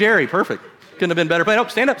 Sherry and Jerry, perfect. Couldn't have been better played. Oh,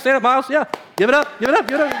 stand up, Miles. Yeah, give it up.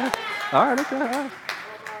 All right, okay, all right.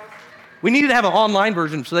 We needed to have an online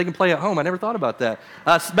version so they can play at home. I never thought about that.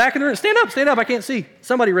 Back in the room, stand up. I can't see.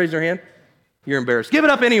 Somebody raise their hand. You're embarrassed. Give it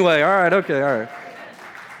up anyway. All right, okay, all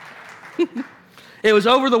right. It was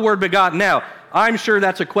over the word begotten. Now, I'm sure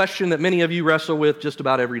that's a question that many of you wrestle with just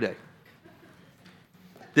about every day.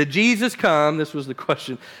 Did Jesus come, this was the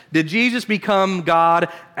question, did Jesus become God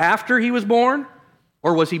after he was born,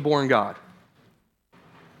 or was he born God?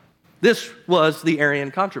 This was the Arian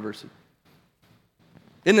controversy.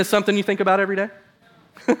 Isn't this something you think about every day?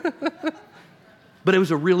 But it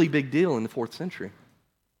was a really big deal in the 4th century.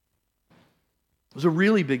 It was a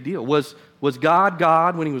really big deal. Was God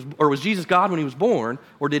God when he was, or was Jesus God when he was born,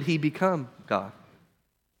 or did he become God?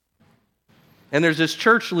 And there's this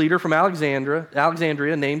church leader from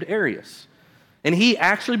Alexandria named Arius. And he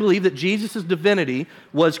actually believed that Jesus' divinity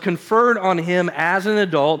was conferred on him as an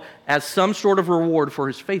adult as some sort of reward for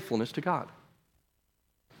his faithfulness to God.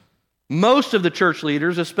 Most of the church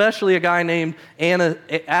leaders, especially a guy named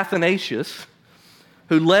Athanasius,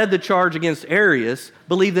 who led the charge against Arius,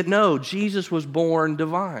 believed that no, Jesus was born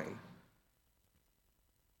divine.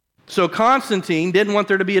 So Constantine didn't want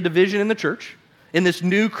there to be a division in the church, in this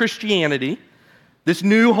new Christianity, this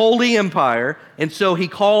new holy empire, and so he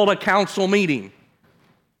called a council meeting.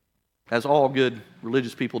 As all good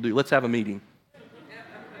religious people do, let's have a meeting.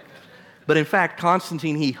 But in fact,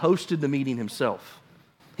 Constantine, he hosted the meeting himself.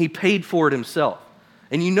 He paid for it himself.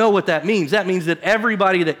 And you know what that means. That means that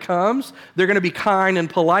everybody that comes, they're going to be kind and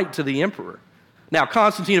polite to the emperor. Now,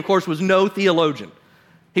 Constantine, of course, was no theologian.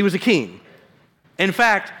 He was a king. In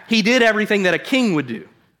fact, he did everything that a king would do.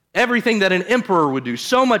 Everything that an emperor would do,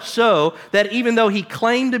 so much so that even though he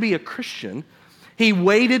claimed to be a Christian, he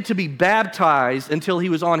waited to be baptized until he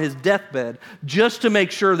was on his deathbed just to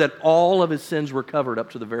make sure that all of his sins were covered up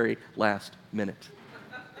to the very last minute.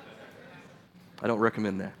 I don't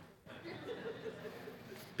recommend that.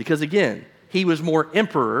 Because again, he was more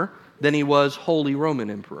emperor than he was Holy Roman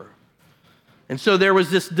Emperor. And so there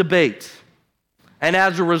was this debate. And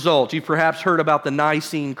as a result, you've perhaps heard about the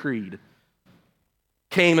Nicene Creed.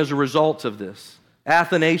 Came as a result of this.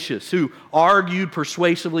 Athanasius, who argued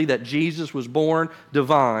persuasively that Jesus was born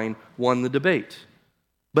divine, won the debate.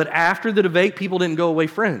 But after the debate, people didn't go away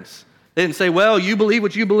friends. They didn't say, well, you believe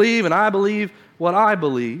what you believe, and I believe what I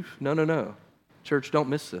believe. No. Church, don't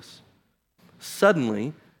miss this.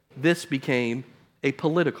 Suddenly, this became a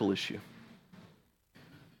political issue.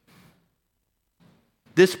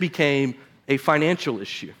 This became a financial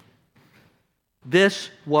issue. This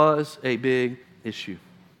was a big issue.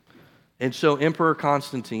 And so Emperor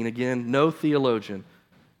Constantine, again, no theologian,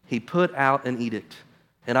 he put out an edict.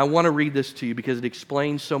 And I want to read this to you because it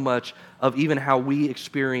explains so much of even how we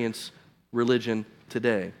experience religion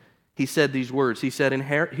today. He said these words. He said, "And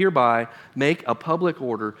hereby make a public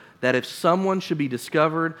order that if someone should be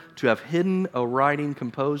discovered to have hidden a writing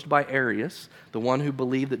composed by Arius, the one who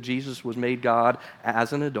believed that Jesus was made God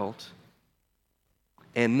as an adult,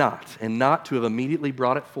 and not to have immediately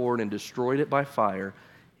brought it forward and destroyed it by fire,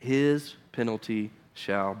 his penalty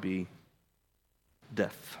shall be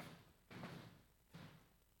death."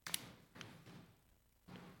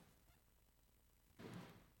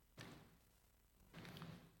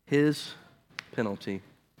 His penalty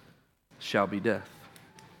shall be death.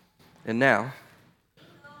 And now,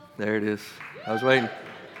 there it is. I was waiting.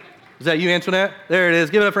 Is that you, Antoinette? There it is.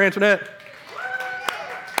 Give it up for Antoinette.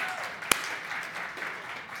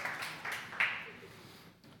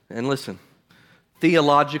 And listen,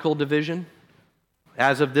 theological division,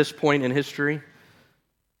 as of this point in history,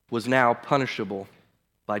 was now punishable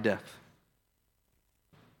by death.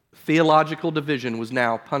 Theological division was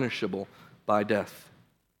now punishable by death.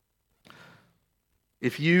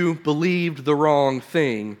 If you believed the wrong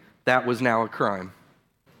thing, that was now a crime.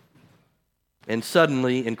 And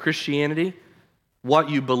suddenly, in Christianity, what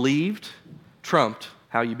you believed trumped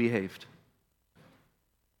how you behaved.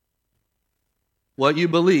 What you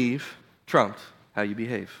believe trumped how you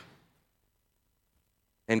behave.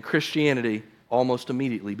 And Christianity almost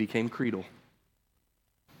immediately became creedal.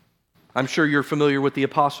 I'm sure you're familiar with the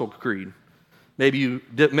Apostle Creed. Maybe you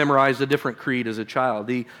memorized a different creed as a child.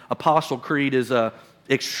 The Apostle Creed is an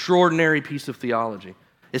extraordinary piece of theology.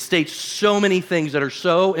 It states so many things that are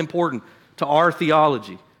so important to our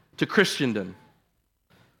theology, to Christendom.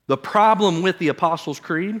 The problem with the Apostles'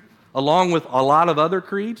 Creed, along with a lot of other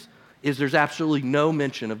creeds, is there's absolutely no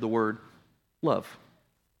mention of the word love.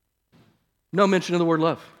 No mention of the word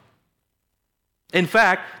love. In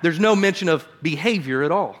fact, there's no mention of behavior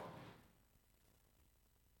at all.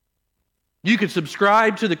 You could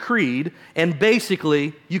subscribe to the creed, and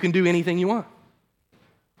basically, you can do anything you want.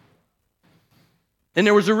 And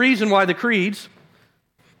there was a reason why the creeds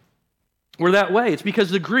were that way. It's because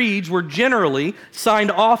the creeds were generally signed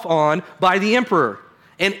off on by the emperor.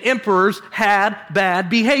 And emperors had bad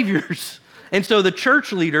behaviors. And so the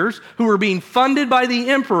church leaders who were being funded by the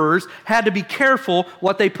emperors had to be careful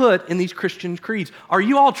what they put in these Christian creeds. Are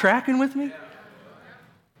you all tracking with me?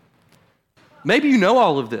 Maybe you know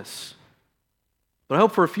all of this. But I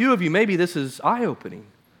hope for a few of you, maybe this is eye-opening.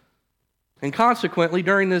 And consequently,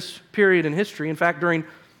 during this period in history, in fact, during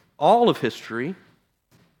all of history,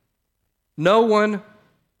 no one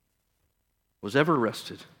was ever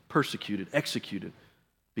arrested, persecuted, executed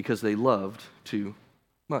because they loved too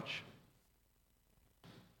much.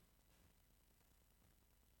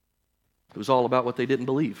 It was all about what they didn't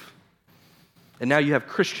believe. And now you have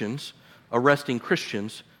Christians arresting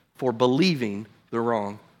Christians for believing the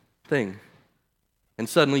wrong thing. And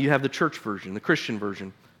suddenly you have the church version, the Christian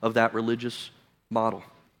version of that religious model.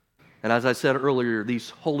 And as I said earlier, these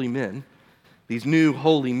holy men, these new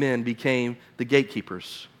holy men became the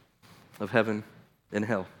gatekeepers of heaven and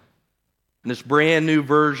hell. And this brand new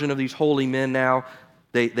version of these holy men now,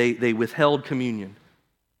 they withheld communion.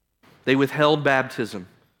 They withheld baptism.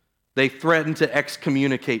 They threatened to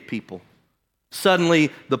excommunicate people. Suddenly,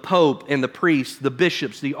 the Pope and the priests, the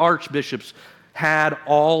bishops, the archbishops, had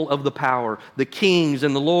all of the power. The kings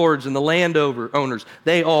and the lords and the landowners,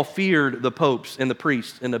 they all feared the popes and the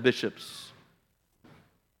priests and the bishops.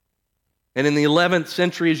 And in the 11th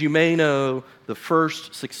century, as you may know, the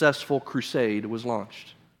first successful crusade was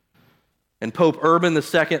launched. And Pope Urban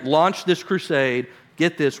II launched this crusade,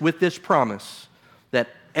 get this, with this promise that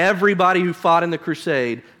everybody who fought in the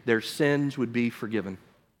crusade, their sins would be forgiven.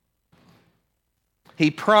 He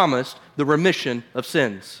promised the remission of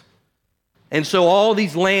sins. And so all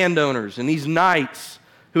these landowners and these knights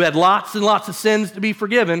who had lots and lots of sins to be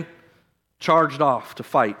forgiven charged off to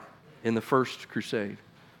fight in the first crusade.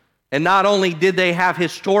 And not only did they have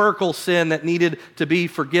historical sin that needed to be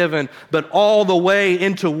forgiven, but all the way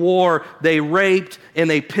into war, they raped and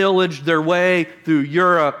they pillaged their way through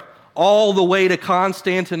Europe, all the way to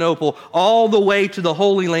Constantinople, all the way to the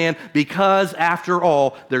Holy Land, because after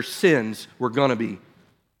all, their sins were going to be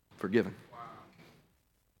forgiven.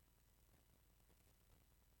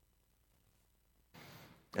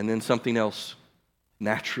 And then something else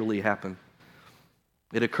naturally happened.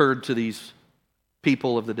 It occurred to these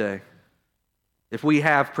people of the day. If we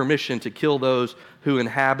have permission to kill those who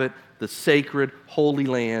inhabit the sacred Holy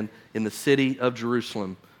Land in the city of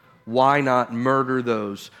Jerusalem, why not murder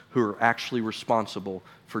those who are actually responsible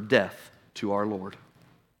for death to our Lord?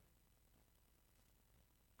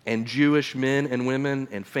 And Jewish men and women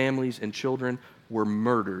and families and children were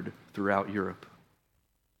murdered throughout Europe.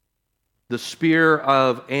 The spear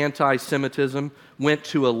of anti-Semitism went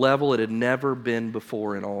to a level it had never been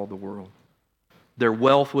before in all the world. Their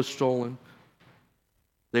wealth was stolen.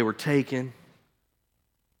 They were taken.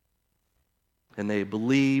 And they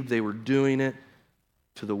believed they were doing it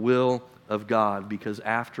to the will of God because,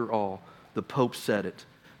 after all, the Pope said it.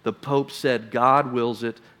 The Pope said, God wills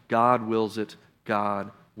it, God wills it,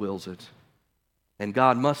 God wills it. And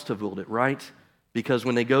God must have willed it, right? Because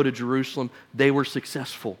when they go to Jerusalem, they were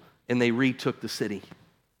successful and they retook the city.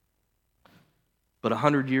 But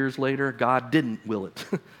 100 years later, God didn't will it.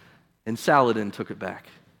 And Saladin took it back.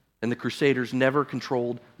 And the Crusaders never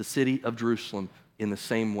controlled the city of Jerusalem in the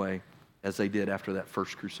same way as they did after that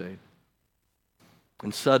first crusade.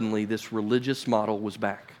 And suddenly, this religious model was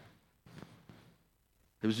back.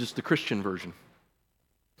 It was just the Christian version.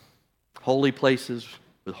 Holy places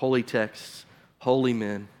with holy texts, holy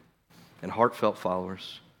men, and heartfelt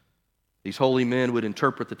followers. These holy men would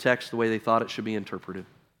interpret the text the way they thought it should be interpreted.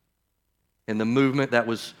 And the movement that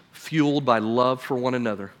was fueled by love for one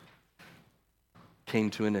another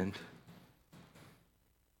came to an end.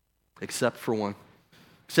 Except for one.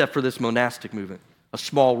 Except for this monastic movement. A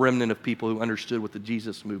small remnant of people who understood what the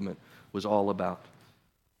Jesus movement was all about.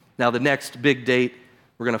 Now, the next big date,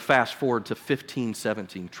 we're going to fast forward to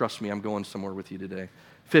 1517. Trust me, I'm going somewhere with you today.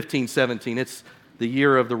 1517, it's the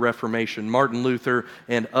year of the Reformation. Martin Luther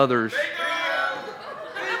and others.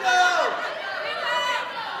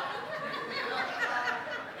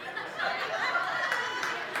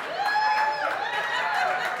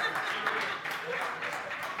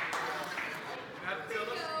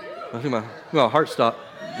 I think my heart stopped.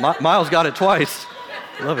 Miles got it twice.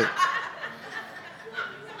 Love it.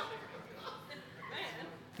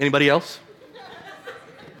 Anybody else?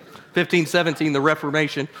 1517, the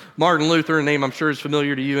Reformation. Martin Luther, a name I'm sure is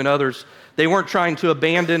familiar to you and others, they weren't trying to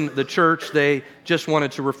abandon the church. They just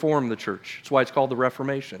wanted to reform the church. That's why it's called the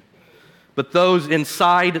Reformation. But those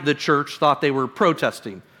inside the church thought they were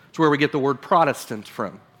protesting. It's where we get the word Protestant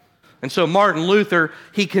from. And so Martin Luther,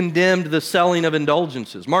 he condemned the selling of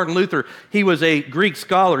indulgences. Martin Luther, he was a Greek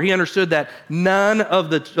scholar. He understood that none of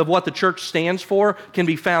what the church stands for can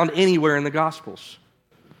be found anywhere in the Gospels.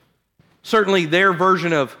 Certainly their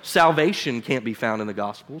version of salvation can't be found in the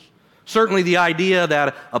Gospels. Certainly the idea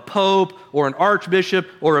that a pope or an archbishop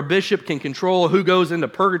or a bishop can control who goes into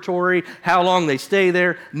purgatory, how long they stay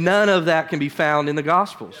there, none of that can be found in the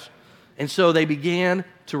Gospels. And so they began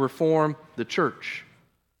to reform the church.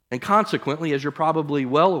 And consequently, as you're probably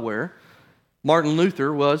well aware, Martin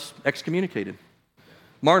Luther was excommunicated.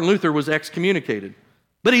 Martin Luther was excommunicated.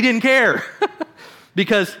 But he didn't care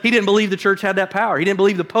because he didn't believe the church had that power. He didn't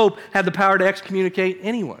believe the Pope had the power to excommunicate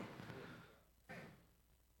anyone.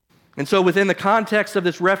 And so within the context of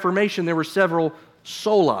this Reformation, there were several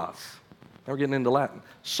solas. Now we're getting into Latin.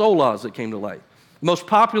 Solas that came to light. The most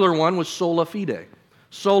popular one was sola fide.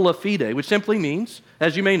 Sola fide, which simply means,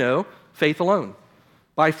 as you may know, faith alone.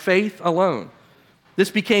 By faith alone.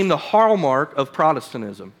 This became the hallmark of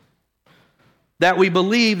Protestantism. That we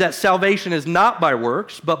believe that salvation is not by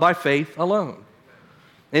works, but by faith alone.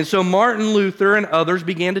 And so Martin Luther and others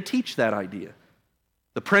began to teach that idea.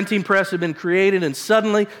 The printing press had been created, and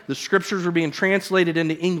suddenly the scriptures were being translated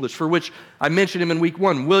into English, for which I mentioned him in week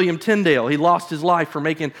 1. William Tyndale, he lost his life for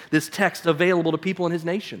making this text available to people in his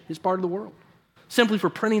nation, his part of the world, simply for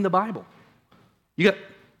printing the Bible. You got...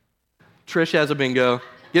 Trish has a bingo.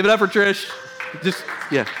 Give it up for Trish. Just,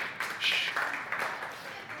 yeah. Shh.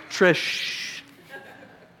 Trish.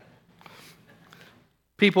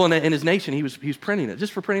 People in his nation, he was printing it,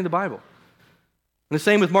 just for printing the Bible. And the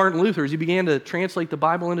same with Martin Luther as he began to translate the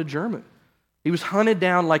Bible into German. He was hunted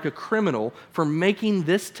down like a criminal for making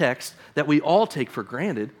this text that we all take for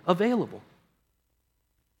granted available.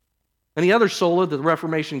 And the other sola that the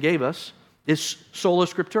Reformation gave us is sola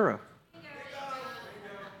scriptura.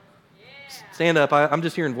 Stand up. I'm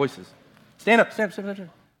just hearing voices. Stand up. Stand up.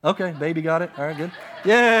 Okay, baby got it. All right, good.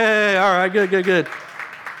 Yay. All right, good.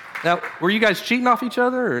 Now, were you guys cheating off each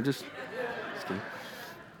other or just kidding?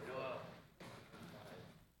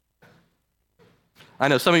 I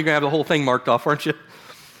know some of you are going to have the whole thing marked off, aren't you?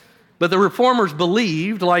 But the Reformers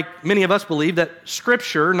believed, like many of us believe, that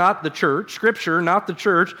Scripture, not the church,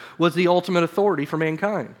 was the ultimate authority for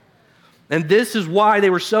mankind. And this is why they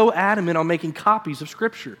were so adamant on making copies of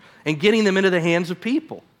Scripture and getting them into the hands of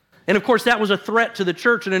people. And of course, that was a threat to the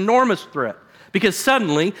church, an enormous threat. Because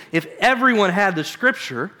suddenly, if everyone had the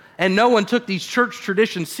Scripture and no one took these church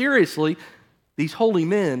traditions seriously, these holy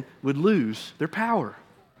men would lose their power.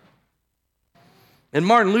 And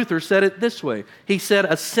Martin Luther said it this way. He said,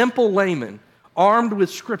 a simple layman armed with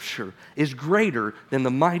Scripture is greater than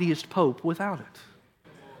the mightiest pope without it.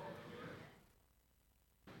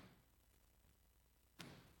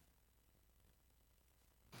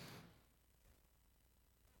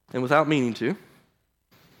 And without meaning to,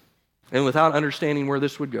 and without understanding where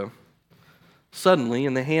this would go, suddenly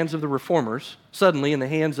in the hands of the reformers, suddenly in the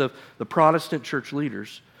hands of the Protestant church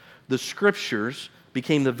leaders, the Scriptures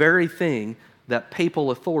became the very thing that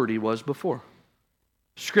papal authority was before.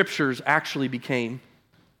 Scriptures actually became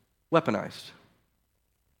weaponized.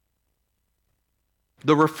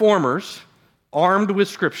 The reformers, armed with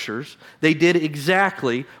Scriptures, they did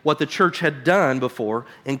exactly what the church had done before,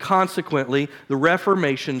 and consequently, the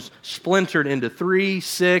Reformations splintered into 3,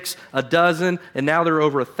 6, a dozen, and now there are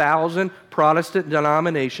over 1,000 Protestant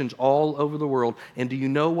denominations all over the world. And do you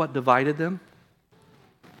know what divided them?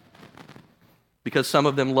 Because some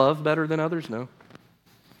of them love better than others? No.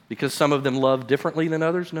 Because some of them love differently than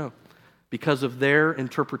others? No. Because of their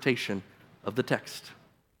interpretation of the text.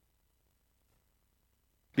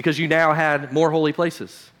 Because you now had more holy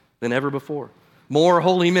places than ever before, more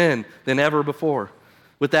holy men than ever before,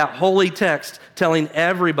 with that holy text telling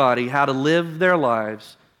everybody how to live their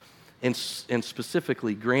lives and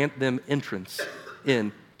specifically grant them entrance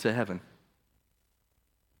into heaven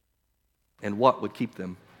and what would keep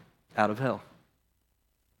them out of hell.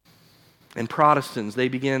 And Protestants, they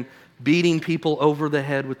began beating people over the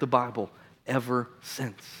head with the Bible ever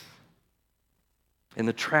since. And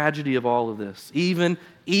the tragedy of all of this, even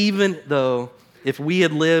though if we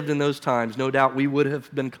had lived in those times, no doubt we would have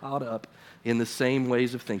been caught up in the same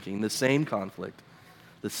ways of thinking, the same conflict,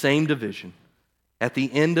 the same division. At the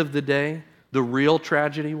end of the day, the real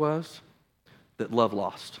tragedy was that love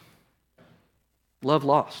lost. Love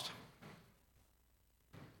lost.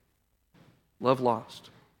 Love lost.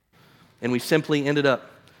 And we simply ended up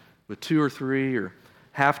with 2 or 3 or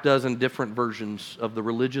half dozen different versions of the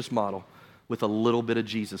religious model with a little bit of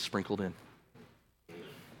Jesus sprinkled in.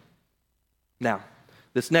 Now,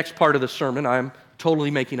 this next part of the sermon I'm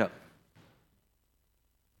totally making up.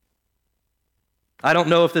 I don't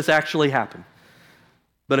know if this actually happened,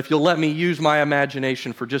 but if you'll let me use my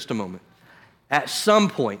imagination for just a moment. At some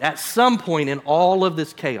point in all of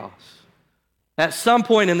this chaos, at some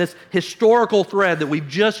point in this historical thread that we've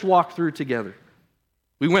just walked through together,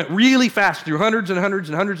 we went really fast through hundreds and hundreds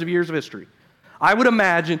and hundreds of years of history. I would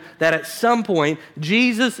imagine that at some point,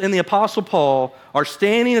 Jesus and the Apostle Paul are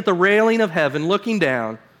standing at the railing of heaven looking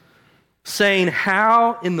down, saying,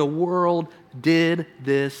 how in the world did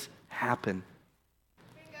this happen?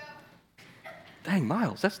 Dang,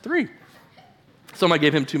 Miles, that's 3. Somebody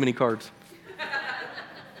gave him too many cards.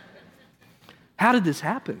 How did this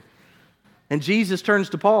happen? And Jesus turns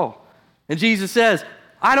to Paul, and Jesus says,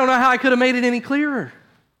 I don't know how I could have made it any clearer.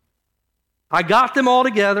 I got them all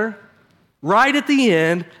together right at the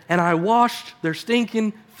end, and I washed their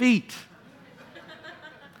stinking feet.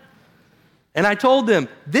 And I told them,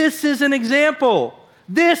 this is an example.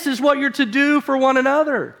 This is what you're to do for one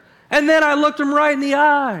another. And then I looked them right in the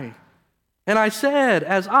eye, and I said,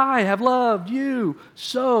 as I have loved you,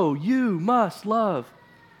 so you must love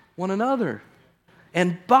one another.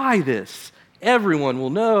 And by this, everyone will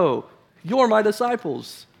know you're my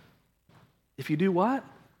disciples. If you do what?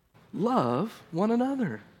 Love one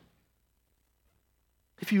another.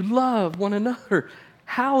 If you love one another,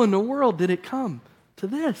 how in the world did it come to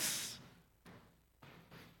this?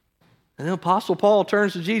 And then Apostle Paul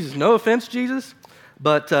turns to Jesus. No offense, Jesus,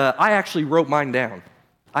 but I actually wrote mine down.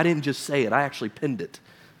 I didn't just say it. I actually pinned it.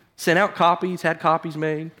 Sent out copies, had copies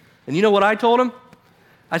made. And you know what I told him?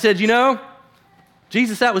 I said,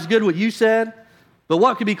 Jesus, that was good what you said, but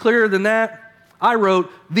what could be clearer than that? I wrote,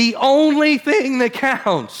 the only thing that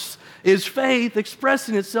counts is faith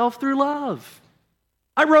expressing itself through love.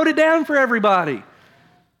 I wrote it down for everybody.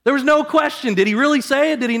 There was no question. Did he really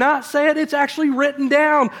say it? Did he not say it? It's actually written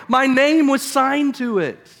down. My name was signed to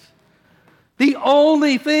it. The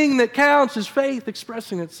only thing that counts is faith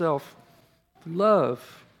expressing itself through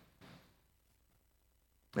love.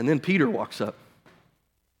 And then Peter walks up.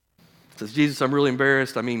 Says, Jesus, I'm really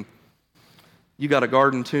embarrassed. You got a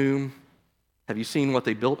garden tomb. Have you seen what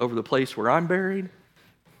they built over the place where I'm buried?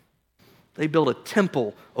 They built a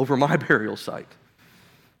temple over my burial site.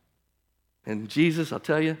 And Jesus, I'll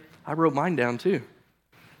tell you, I wrote mine down too.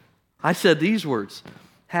 I said these words,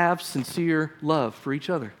 have sincere love for each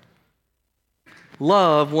other.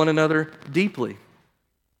 Love one another deeply.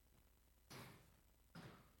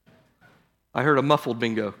 I heard a muffled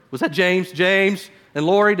bingo. Was that James? James and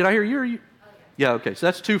Lori, did I hear you? Or you? Yeah, okay, so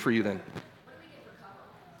that's 2 for you then.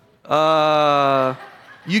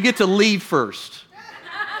 You get to leave first.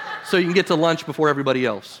 so you can get to lunch before everybody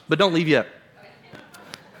else. But don't leave yet.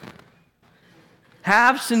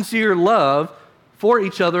 Have sincere love for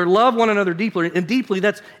each other. Love one another deeply. And deeply,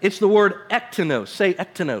 it's the word ektenos. Say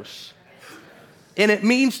ektenos. And it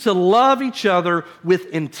means to love each other with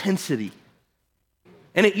intensity.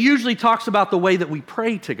 And it usually talks about the way that we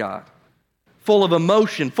pray to God, full of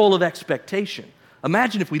emotion, full of expectation.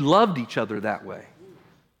 Imagine if we loved each other that way.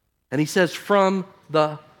 And he says, from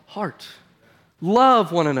the heart.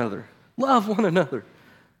 Love one another. Love one another.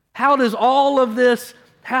 How does all of this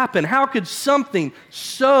happen? How could something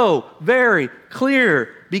so very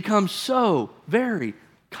clear become so very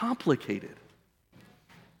complicated?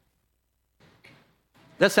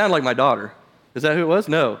 That sounded like my daughter. Is that who it was?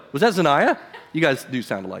 No. Was that Zanaya? You guys do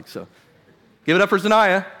sound alike, so. Give it up for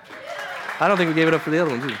Zanaya. I don't think we gave it up for the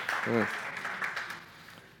other ones either.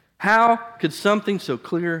 How could something so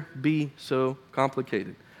clear be so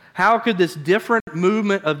complicated? How could this different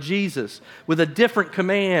movement of Jesus with a different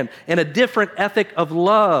command and a different ethic of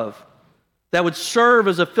love that would serve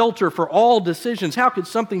as a filter for all decisions, how could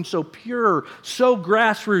something so pure, so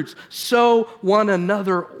grassroots, so one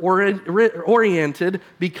another oriented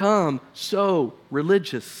become so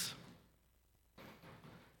religious?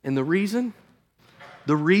 And the reason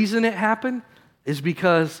it happened is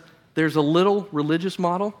because there's a little religious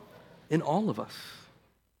model in all of us.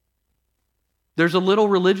 There's a little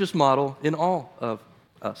religious model in all of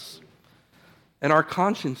us. And our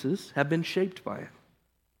consciences have been shaped by it.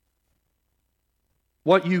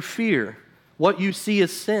 What you fear, what you see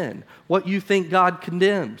as sin, what you think God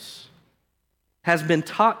condemns, has been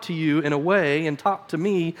taught to you in a way, and taught to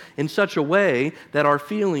me in such a way, that our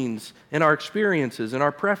feelings and our experiences and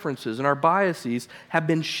our preferences and our biases have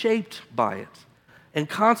been shaped by it. And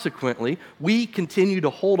consequently, we continue to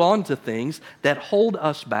hold on to things that hold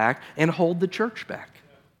us back and hold the church back.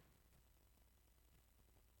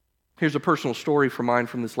 Here's a personal story from mine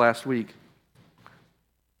from this last week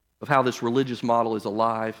of how this religious model is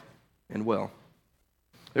alive and well.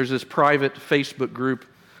 There's this private Facebook group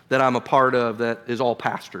that I'm a part of that is all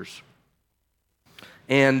pastors.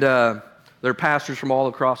 And they're pastors from all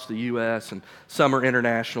across the U.S. and some are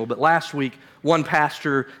international. But last week, one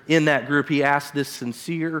pastor in that group, he asked this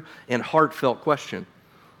sincere and heartfelt question.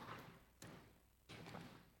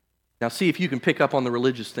 Now see if you can pick up on the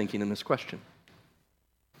religious thinking in this question.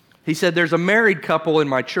 He said, there's a married couple in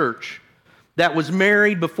my church that was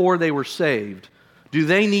married before they were saved. Do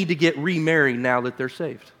they need to get remarried now that they're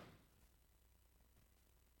saved?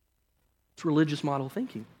 It's religious model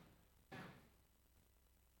thinking.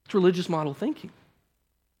 It's religious model thinking.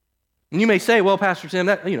 And you may say, well, Pastor Tim,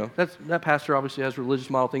 that pastor obviously has a religious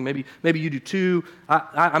model thing. Maybe you do too.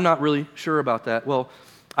 I'm not really sure about that. Well,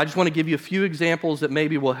 I just want to give you a few examples that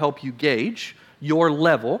maybe will help you gauge your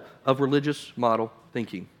level of religious model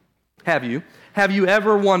thinking. Have you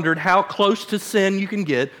ever wondered how close to sin you can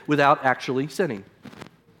get without actually sinning?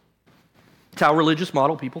 It's how religious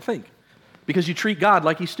model people think. Because you treat God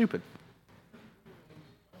like he's stupid.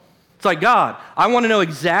 It's like, God, I want to know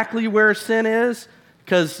exactly where sin is,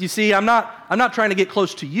 because you see, I'm not trying to get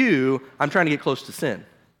close to you, I'm trying to get close to sin.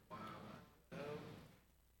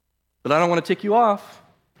 But I don't want to tick you off.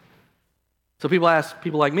 So people ask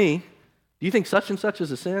people like me, do you think such and such is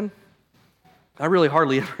a sin? I really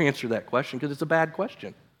hardly ever answer that question because it's a bad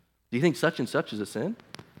question. Do you think such and such is a sin?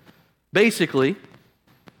 Basically,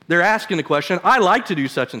 they're asking the question, I like to do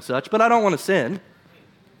such and such, but I don't want to sin.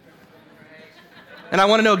 And I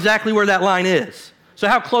want to know exactly where that line is. So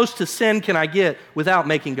how close to sin can I get without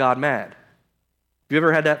making God mad? Have you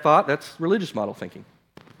ever had that thought? That's religious model thinking.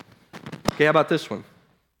 Okay, how about this one?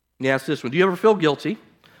 Let me ask this one. Do you ever feel guilty?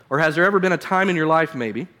 Or has there ever been a time in your life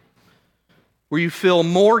maybe where you feel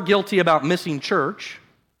more guilty about missing church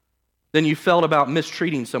than you felt about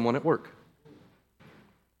mistreating someone at work?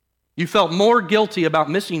 You felt more guilty about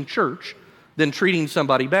missing church than treating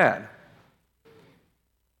somebody bad.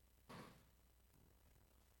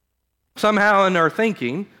 Somehow in our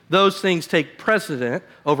thinking, those things take precedent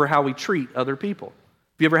over how we treat other people.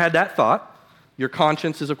 Have you ever had that thought? Your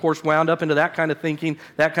conscience is, of course, wound up into that kind of thinking,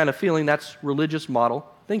 that kind of feeling. That's religious model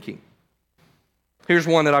thinking. Here's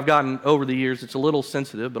one that I've gotten over the years. It's a little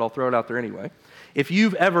sensitive, but I'll throw it out there anyway. If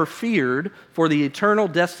you've ever feared for the eternal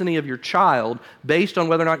destiny of your child based on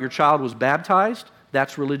whether or not your child was baptized,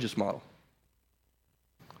 that's religious model.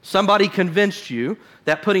 Somebody convinced you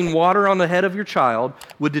that putting water on the head of your child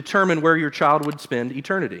would determine where your child would spend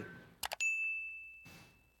eternity.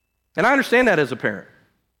 And I understand that as a parent.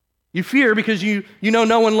 You fear because you know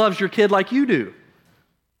no one loves your kid like you do.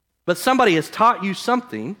 But somebody has taught you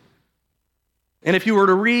something And if you were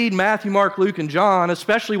to read Matthew, Mark, Luke, and John,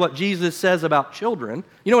 especially what Jesus says about children,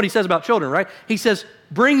 you know what he says about children, right? He says,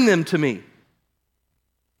 bring them to me.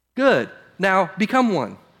 Good. Now become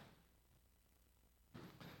one.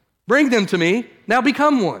 Bring them to me. Now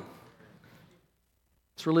become one.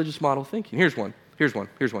 It's religious model thinking. Here's one.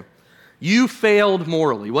 You failed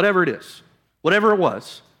morally, whatever it is, whatever it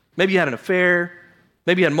was. Maybe you had an affair.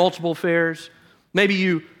 Maybe you had multiple affairs.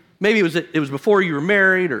 Maybe it was before you were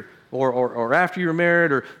married or after you were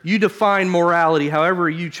married, or you define morality however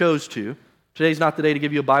you chose to. Today's not the day to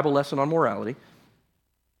give you a Bible lesson on morality.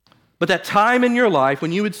 But that time in your life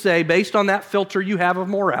when you would say, based on that filter you have of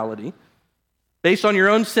morality, based on your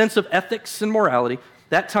own sense of ethics and morality,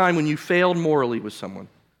 that time when you failed morally with someone.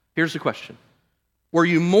 Here's the question. Were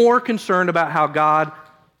you more concerned about how God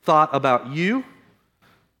thought about you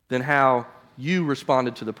than how you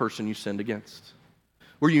responded to the person you sinned against?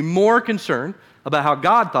 Were you more concerned about how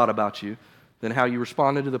God thought about you than how you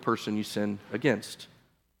responded to the person you sinned against?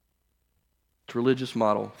 It's religious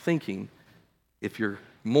model thinking if you're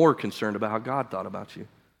more concerned about how God thought about you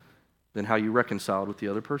than how you reconciled with the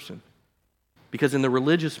other person. Because in the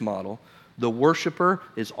religious model, the worshiper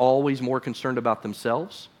is always more concerned about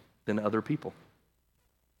themselves than other people.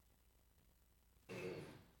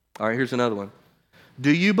 All right, here's another one.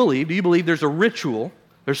 Do you believe there's a ritual,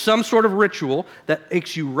 there's some sort of ritual that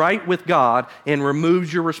makes you right with God and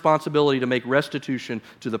removes your responsibility to make restitution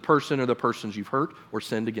to the person or the persons you've hurt or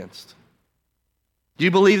sinned against? Do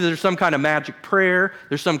you believe that there's some kind of magic prayer,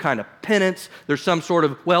 there's some kind of penance, there's some sort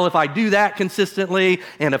of, well, if I do that consistently,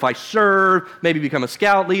 and if I serve, maybe become a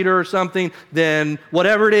scout leader or something, then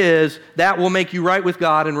whatever it is, that will make you right with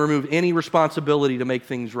God and remove any responsibility to make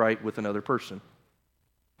things right with another person?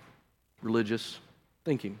 Religious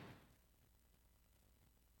thinking.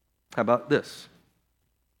 How about this?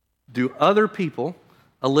 Do other people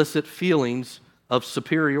elicit feelings of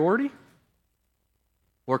superiority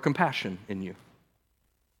or compassion in you?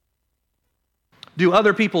 Do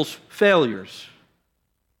other people's failures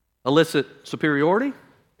elicit superiority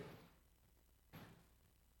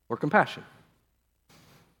or compassion?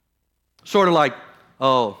 Sort of like,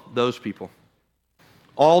 oh, those people.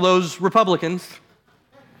 All those Republicans.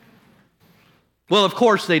 Well, of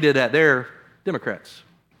course they did that. They're Democrats.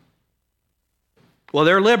 Well,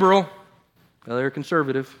 they're liberal. Well, they're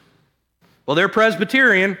conservative. Well, they're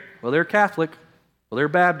Presbyterian. Well, they're Catholic. Well, they're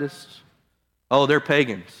Baptists. Oh, they're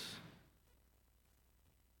pagans.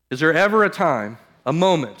 Is there ever a time, a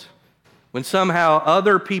moment, when somehow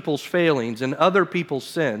other people's failings and other people's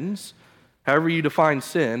sins, however you define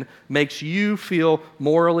sin, makes you feel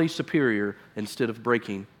morally superior instead of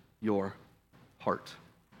breaking your heart?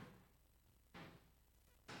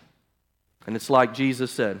 And it's like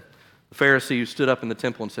Jesus said, the Pharisee who stood up in the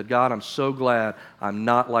temple and said, God, I'm so glad I'm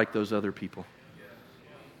not like those other people.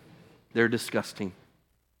 They're disgusting.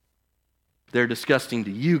 They're disgusting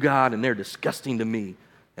to you, God, and they're disgusting to me.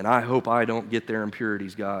 And I hope I don't get their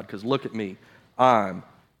impurities, God, because look at me. I'm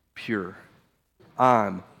pure.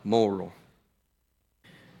 I'm moral.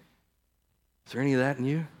 Is there any of that in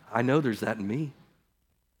you? I know there's that in me.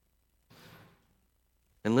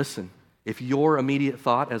 And listen, if your immediate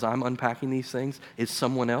thought as I'm unpacking these things is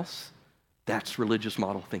someone else, that's religious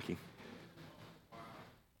model thinking.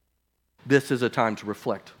 This is a time to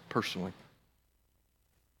reflect personally.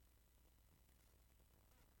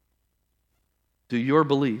 Do your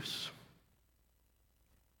beliefs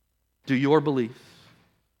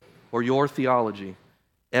or your theology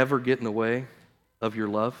ever get in the way of your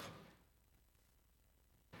love?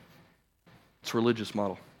 It's a religious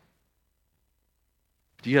model.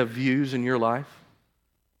 Do you have views in your life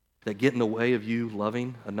that get in the way of you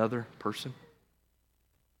loving another person?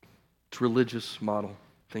 It's religious model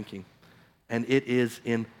thinking. And it is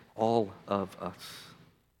in all of us.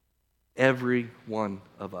 Every one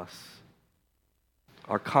of us.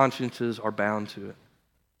 Our consciences are bound to it.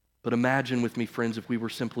 But imagine with me, friends, if we were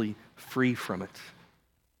simply free from it.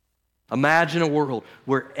 Imagine a world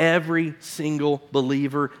where every single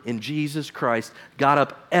believer in Jesus Christ got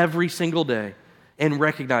up every single day and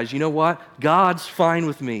recognized, you know what? God's fine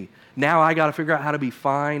with me. Now I got to figure out how to be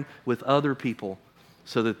fine with other people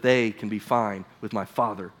so that they can be fine with my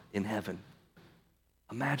Father in heaven.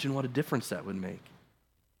 Imagine what a difference that would make.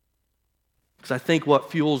 Because I think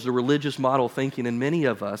what fuels the religious model thinking in many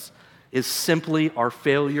of us is simply our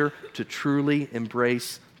failure to truly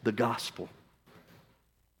embrace the gospel.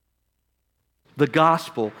 The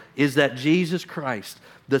gospel is that Jesus Christ,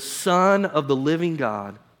 the Son of the living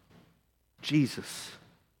God, Jesus,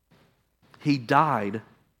 He died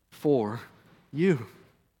for you.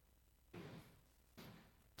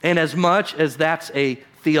 And as much as that's a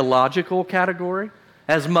theological category,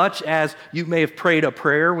 as much as you may have prayed a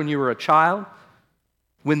prayer when you were a child.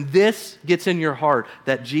 When this gets in your heart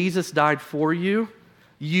that Jesus died for you,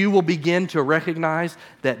 you will begin to recognize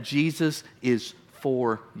that Jesus is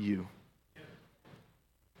for you.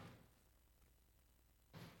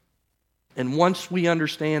 And once we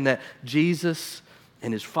understand that Jesus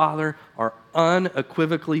and his Father are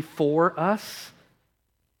unequivocally for us,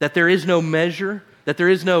 that there is no measure, that there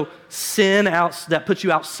is no sin that puts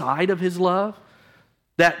you outside of his love,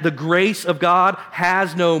 that the grace of God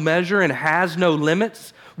has no measure and has no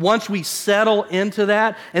limits. Once we settle into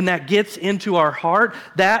that and that gets into our heart,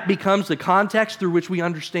 that becomes the context through which we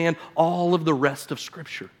understand all of the rest of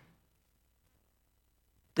Scripture.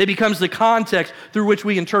 It becomes the context through which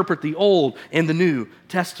we interpret the Old and the New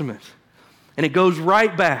Testament. And it goes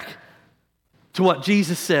right back to what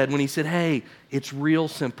Jesus said when he said, hey, it's real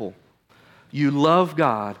simple. You love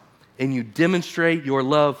God and you demonstrate your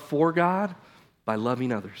love for God by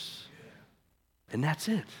loving others. And that's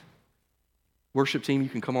it. Worship team, you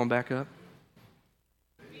can come on back up.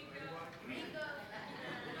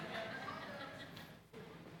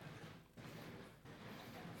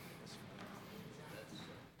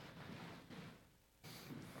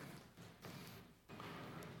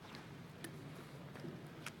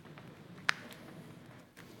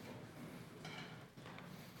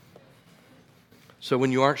 So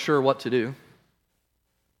when you aren't sure what to do,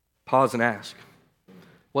 pause and ask,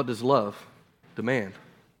 what does love demand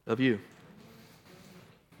of you?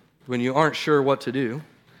 When you aren't sure what to do,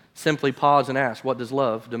 simply pause and ask, what does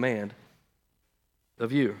love demand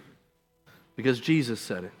of you? Because Jesus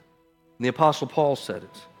said it. And the Apostle Paul said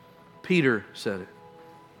it. Peter said it.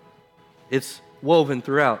 It's woven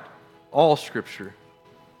throughout all Scripture.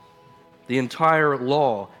 The entire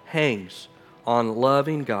law hangs on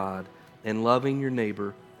loving God and loving your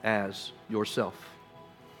neighbor as yourself.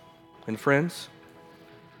 And friends,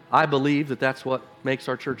 I believe that that's what makes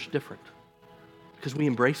our church different. Because we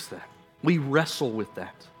embrace that. We wrestle with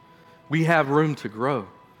that. We have room to grow.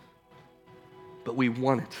 But we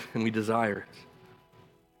want it and we desire it.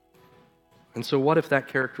 And so what if that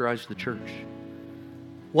characterized the church?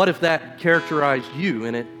 What if that characterized you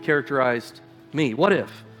and it characterized me? What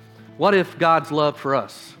if God's love for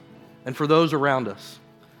us and for those around us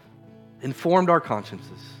informed our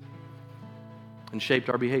consciences and shaped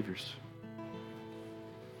our behaviors?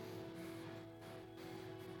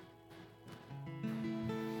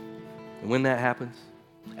 And when that happens,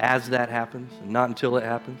 as that happens, and not until it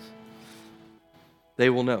happens,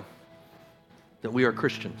 they will know that we are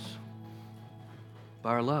Christians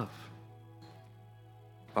by our love.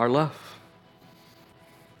 Our love.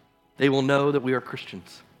 They will know that we are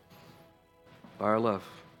Christians by our love.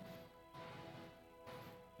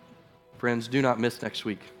 Friends, do not miss next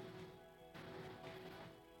week.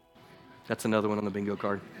 That's another one on the bingo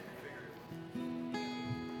card.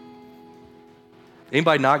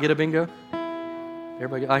 Anybody not get a bingo?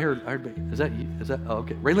 Everybody, I heard, is that you? Is that, oh,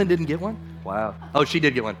 okay. Raylan didn't get one? Wow. Oh, she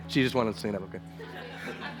did get one. She just wanted to stand up, okay.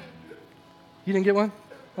 You didn't get one?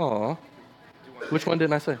 Aw. Which one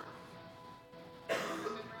didn't I say?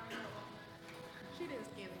 She didn't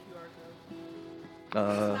scan the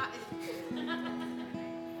QR code.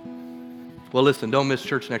 Well, listen, don't miss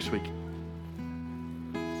church next week.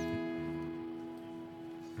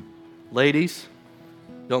 Ladies,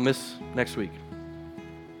 don't miss next week.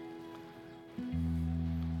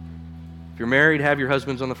 If you're married, have your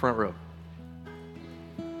husbands on the front row.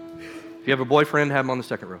 If you have a boyfriend, have them on the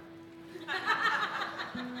second row.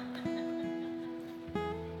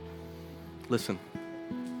 Listen,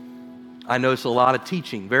 I know it's a lot of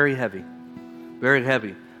teaching, very heavy,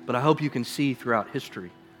 but I hope you can see throughout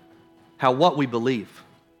history how what we believe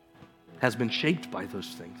has been shaped by those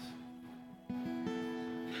things.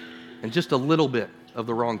 And just a little bit of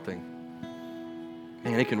the wrong thing,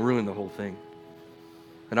 man, it can ruin the whole thing.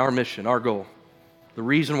 And our mission, our goal, the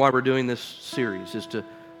reason why we're doing this series is to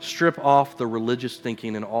strip off the religious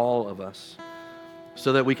thinking in all of us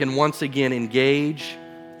so that we can once again engage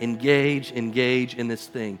in this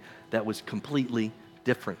thing that was completely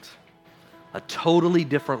different. A totally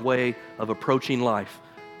different way of approaching life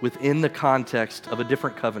within the context of a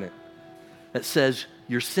different covenant that says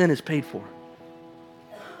your sin is paid for.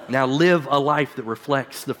 Now live a life that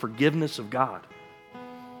reflects the forgiveness of God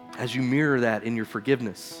as you mirror that in your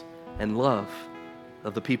forgiveness and love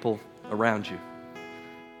of the people around you.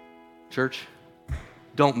 Church,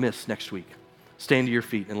 don't miss next week. Stand to your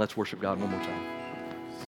feet and let's worship God one more time.